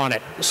 you're up on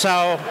it.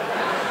 So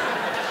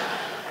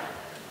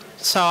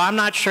I'm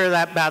not sure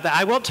about that.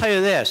 I will tell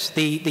you this.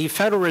 The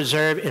Federal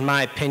Reserve, in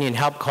my opinion,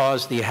 helped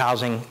cause the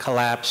housing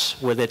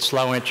collapse with its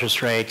low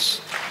interest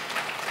rates.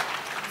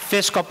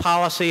 Fiscal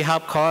policy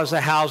helped cause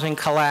the housing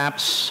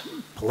collapse.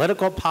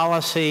 Political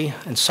policy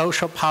and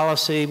social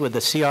policy with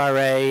the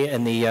CRA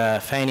and the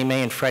Fannie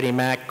Mae and Freddie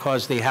Mac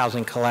caused the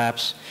housing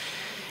collapse.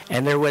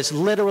 And there was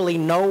literally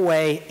no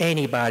way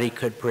anybody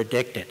could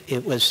predict it.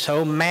 It was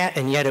so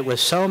and yet it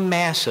was so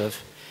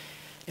massive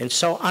and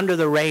so under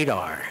the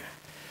radar.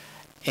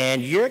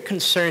 And your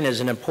concern is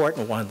an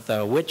important one,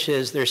 though, which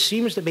is there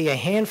seems to be a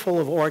handful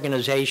of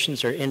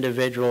organizations or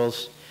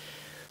individuals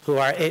who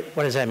are,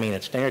 what does that mean?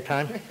 It's dinner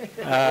time?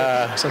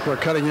 It's like we're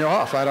cutting you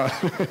off. I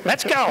don't.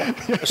 Let's go.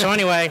 So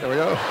anyway, There we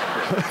go.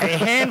 a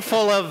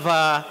handful of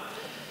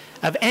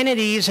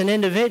entities and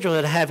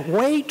individuals that have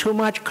way too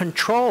much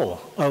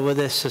control over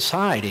this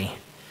society.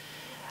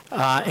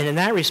 And in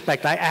that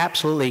respect, I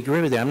absolutely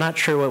agree with you. I'm not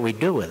sure what we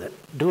do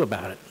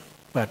about it.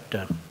 But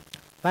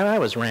I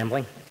was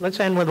rambling. Let's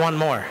end with one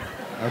more.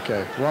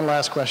 Okay, one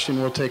last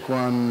question. We'll take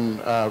one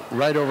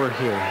right over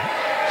here.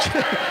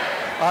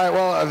 All right,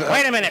 well...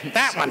 Wait a minute,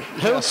 that one.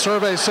 Who? The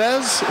survey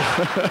says...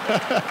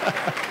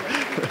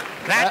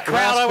 that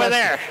crowd over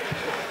there.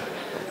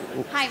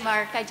 Hi,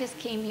 Mark. I just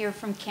came here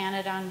from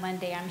Canada on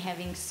Monday. I'm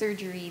having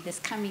surgery this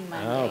coming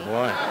Monday. Oh,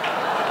 boy.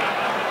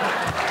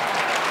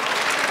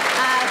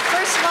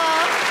 First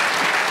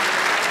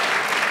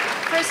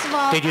of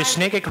all... Did you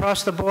sneak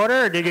across the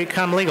border, or did you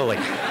come legally?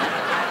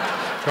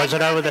 Was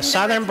it over the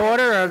southern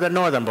border or the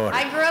northern border?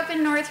 I grew up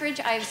in Northridge.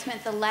 I've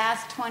spent the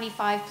last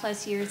 25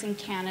 plus years in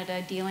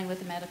Canada dealing with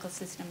the medical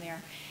system there.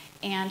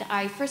 And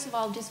I, first of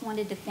all, just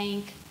wanted to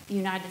thank the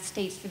United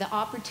States for the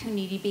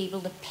opportunity to be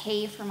able to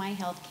pay for my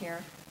health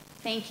care.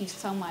 Thank you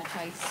so much.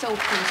 I so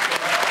appreciate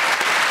it.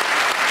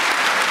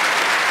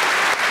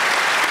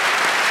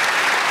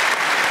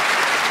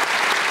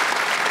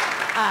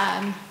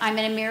 I'm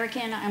an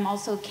American. I'm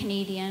also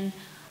Canadian.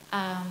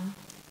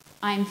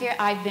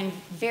 I've been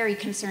very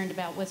concerned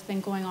about what's been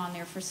going on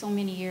there for so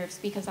many years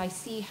because I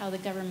see how the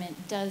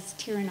government does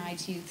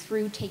tyrannize you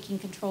through taking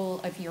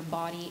control of your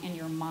body and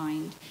your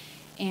mind.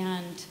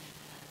 And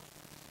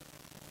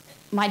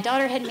my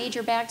daughter had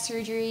major back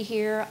surgery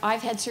here.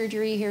 I've had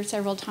surgery here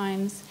several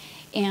times.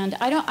 And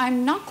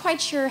I'm not quite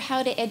sure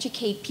how to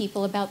educate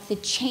people about the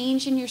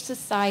change in your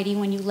society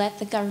when you let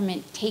the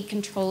government take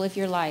control of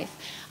your life.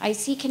 I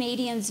see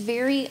Canadians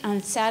very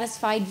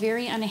unsatisfied,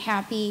 very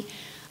unhappy.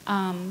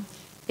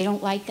 They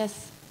don't like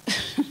us.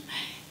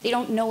 They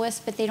don't know us,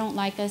 but they don't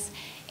like us.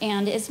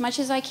 And as much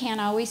as I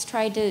can, I always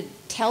try to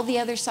tell the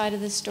other side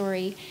of the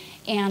story.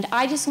 And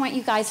I just want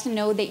you guys to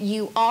know that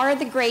you are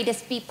the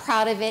greatest. Be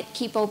proud of it.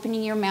 Keep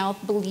opening your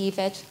mouth. Believe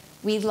it.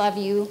 We love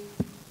you.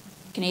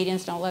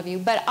 Canadians don't love you,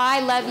 but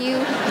I love you.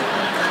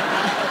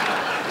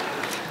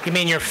 You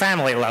mean your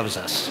family loves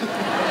us?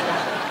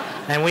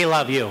 And we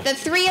love you. The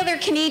 3 other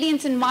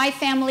Canadians in my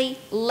family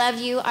love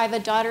you. I have a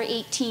daughter,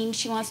 18.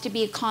 She wants to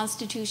be a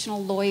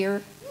constitutional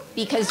lawyer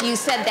because you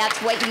said that's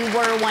what you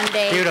were one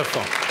day.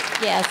 Beautiful.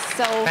 Yes,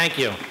 so... Thank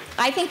you.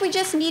 I think we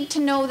just need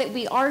to know that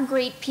we are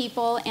great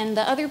people and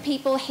the other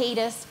people hate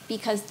us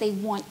because they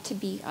want to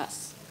be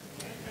us.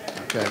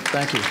 Okay,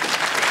 thank you.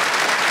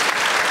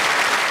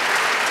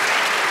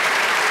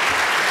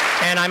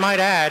 And I might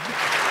add,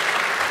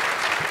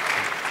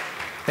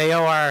 they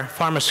owe our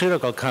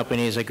pharmaceutical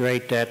companies a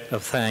great debt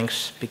of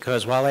thanks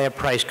because while they have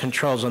price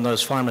controls on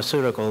those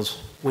pharmaceuticals,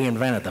 we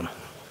invented them.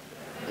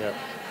 Yep.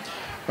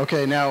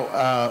 Okay, now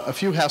a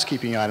few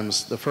housekeeping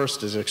items. The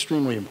first is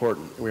extremely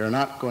important. We are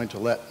not going to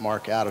let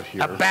Mark out of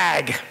here. A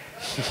bag.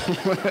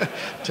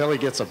 Until he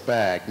gets a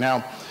bag.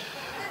 Now,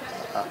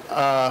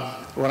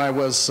 when I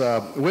was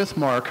with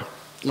Mark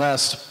a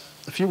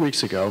few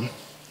weeks ago,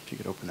 if you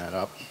could open that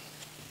up,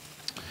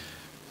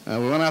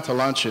 we went out to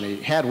lunch and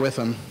he had with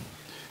him,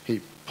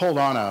 he pulled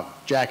on a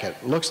jacket.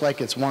 It looks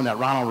like it's one that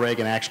Ronald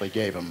Reagan actually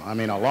gave him. I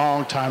mean, a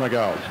long time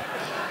ago.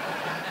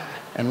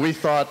 And we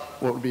thought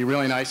what would be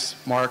really nice,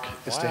 Mark,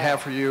 is to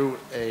have for you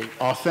an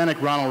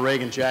authentic Ronald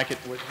Reagan jacket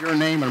with your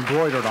name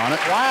embroidered on it.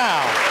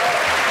 Wow.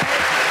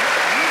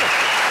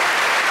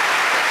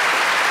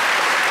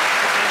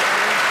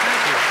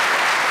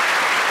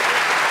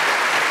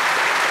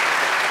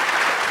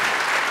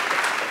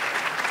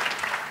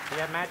 You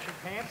have matching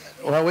pants?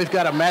 Well, we've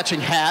got a matching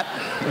hat,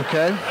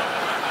 okay?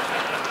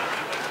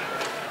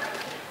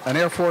 An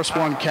Air Force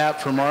One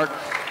cap for Mark.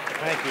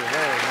 Thank you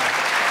very much.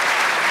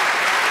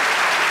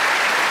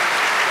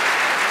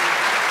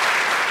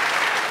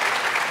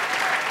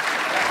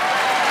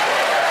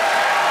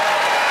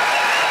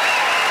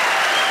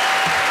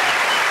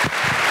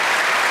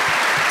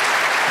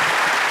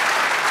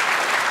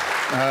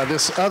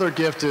 This other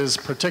gift is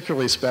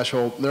particularly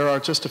special. There are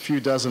just a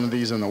few dozen of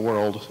these in the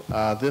world.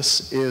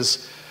 This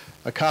is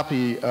a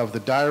copy of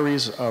the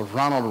Diaries of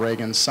Ronald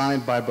Reagan,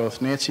 signed by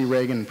both Nancy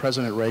Reagan and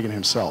President Reagan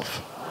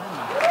himself.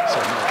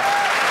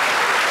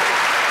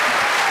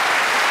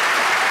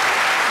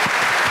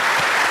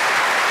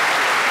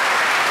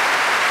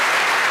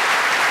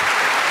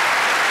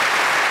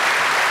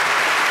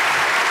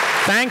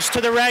 Thanks to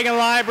the Reagan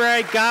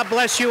Library. God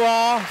bless you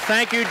all.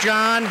 Thank you,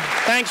 John.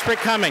 Thanks for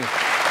coming.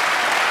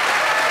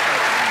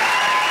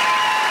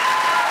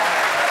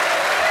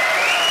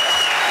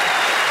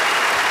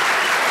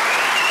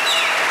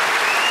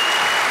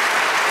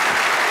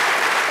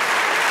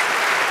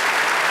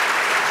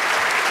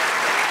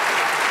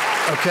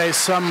 Okay,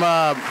 some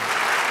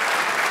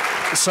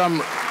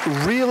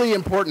really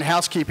important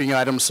housekeeping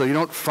items so you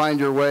don't find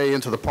your way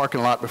into the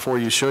parking lot before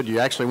you should. You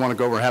actually want to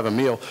go over and have a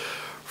meal.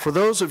 For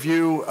those of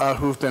you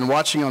who've been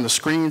watching on the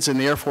screens in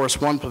the Air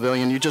Force One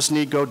Pavilion, you just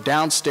need to go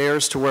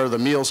downstairs to where the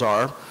meals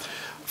are.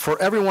 For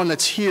everyone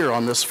that's here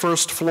on this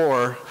first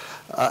floor,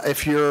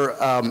 if you're,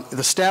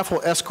 the staff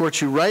will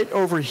escort you right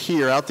over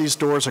here, out these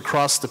doors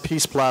across the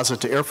Peace Plaza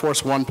to Air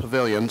Force One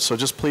Pavilion. So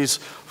just please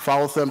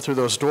follow them through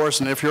those doors.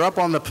 And if you're up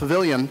on the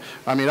pavilion,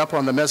 up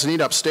on the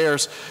mezzanine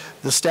upstairs,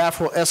 the staff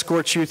will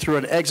escort you through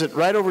an exit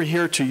right over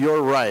here to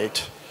your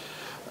right.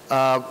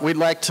 We'd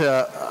like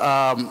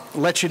to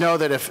let you know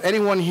that if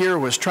anyone here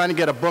was trying to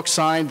get a book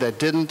signed that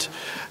didn't,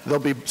 there'll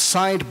be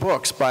signed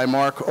books by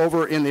Mark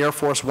over in the Air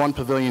Force One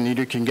Pavilion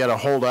you can get a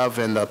hold of,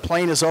 and the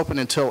plane is open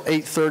until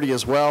 8:30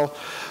 as well.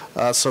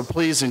 So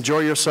please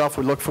enjoy yourself.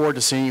 We look forward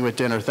to seeing you at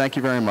dinner. Thank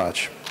you very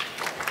much.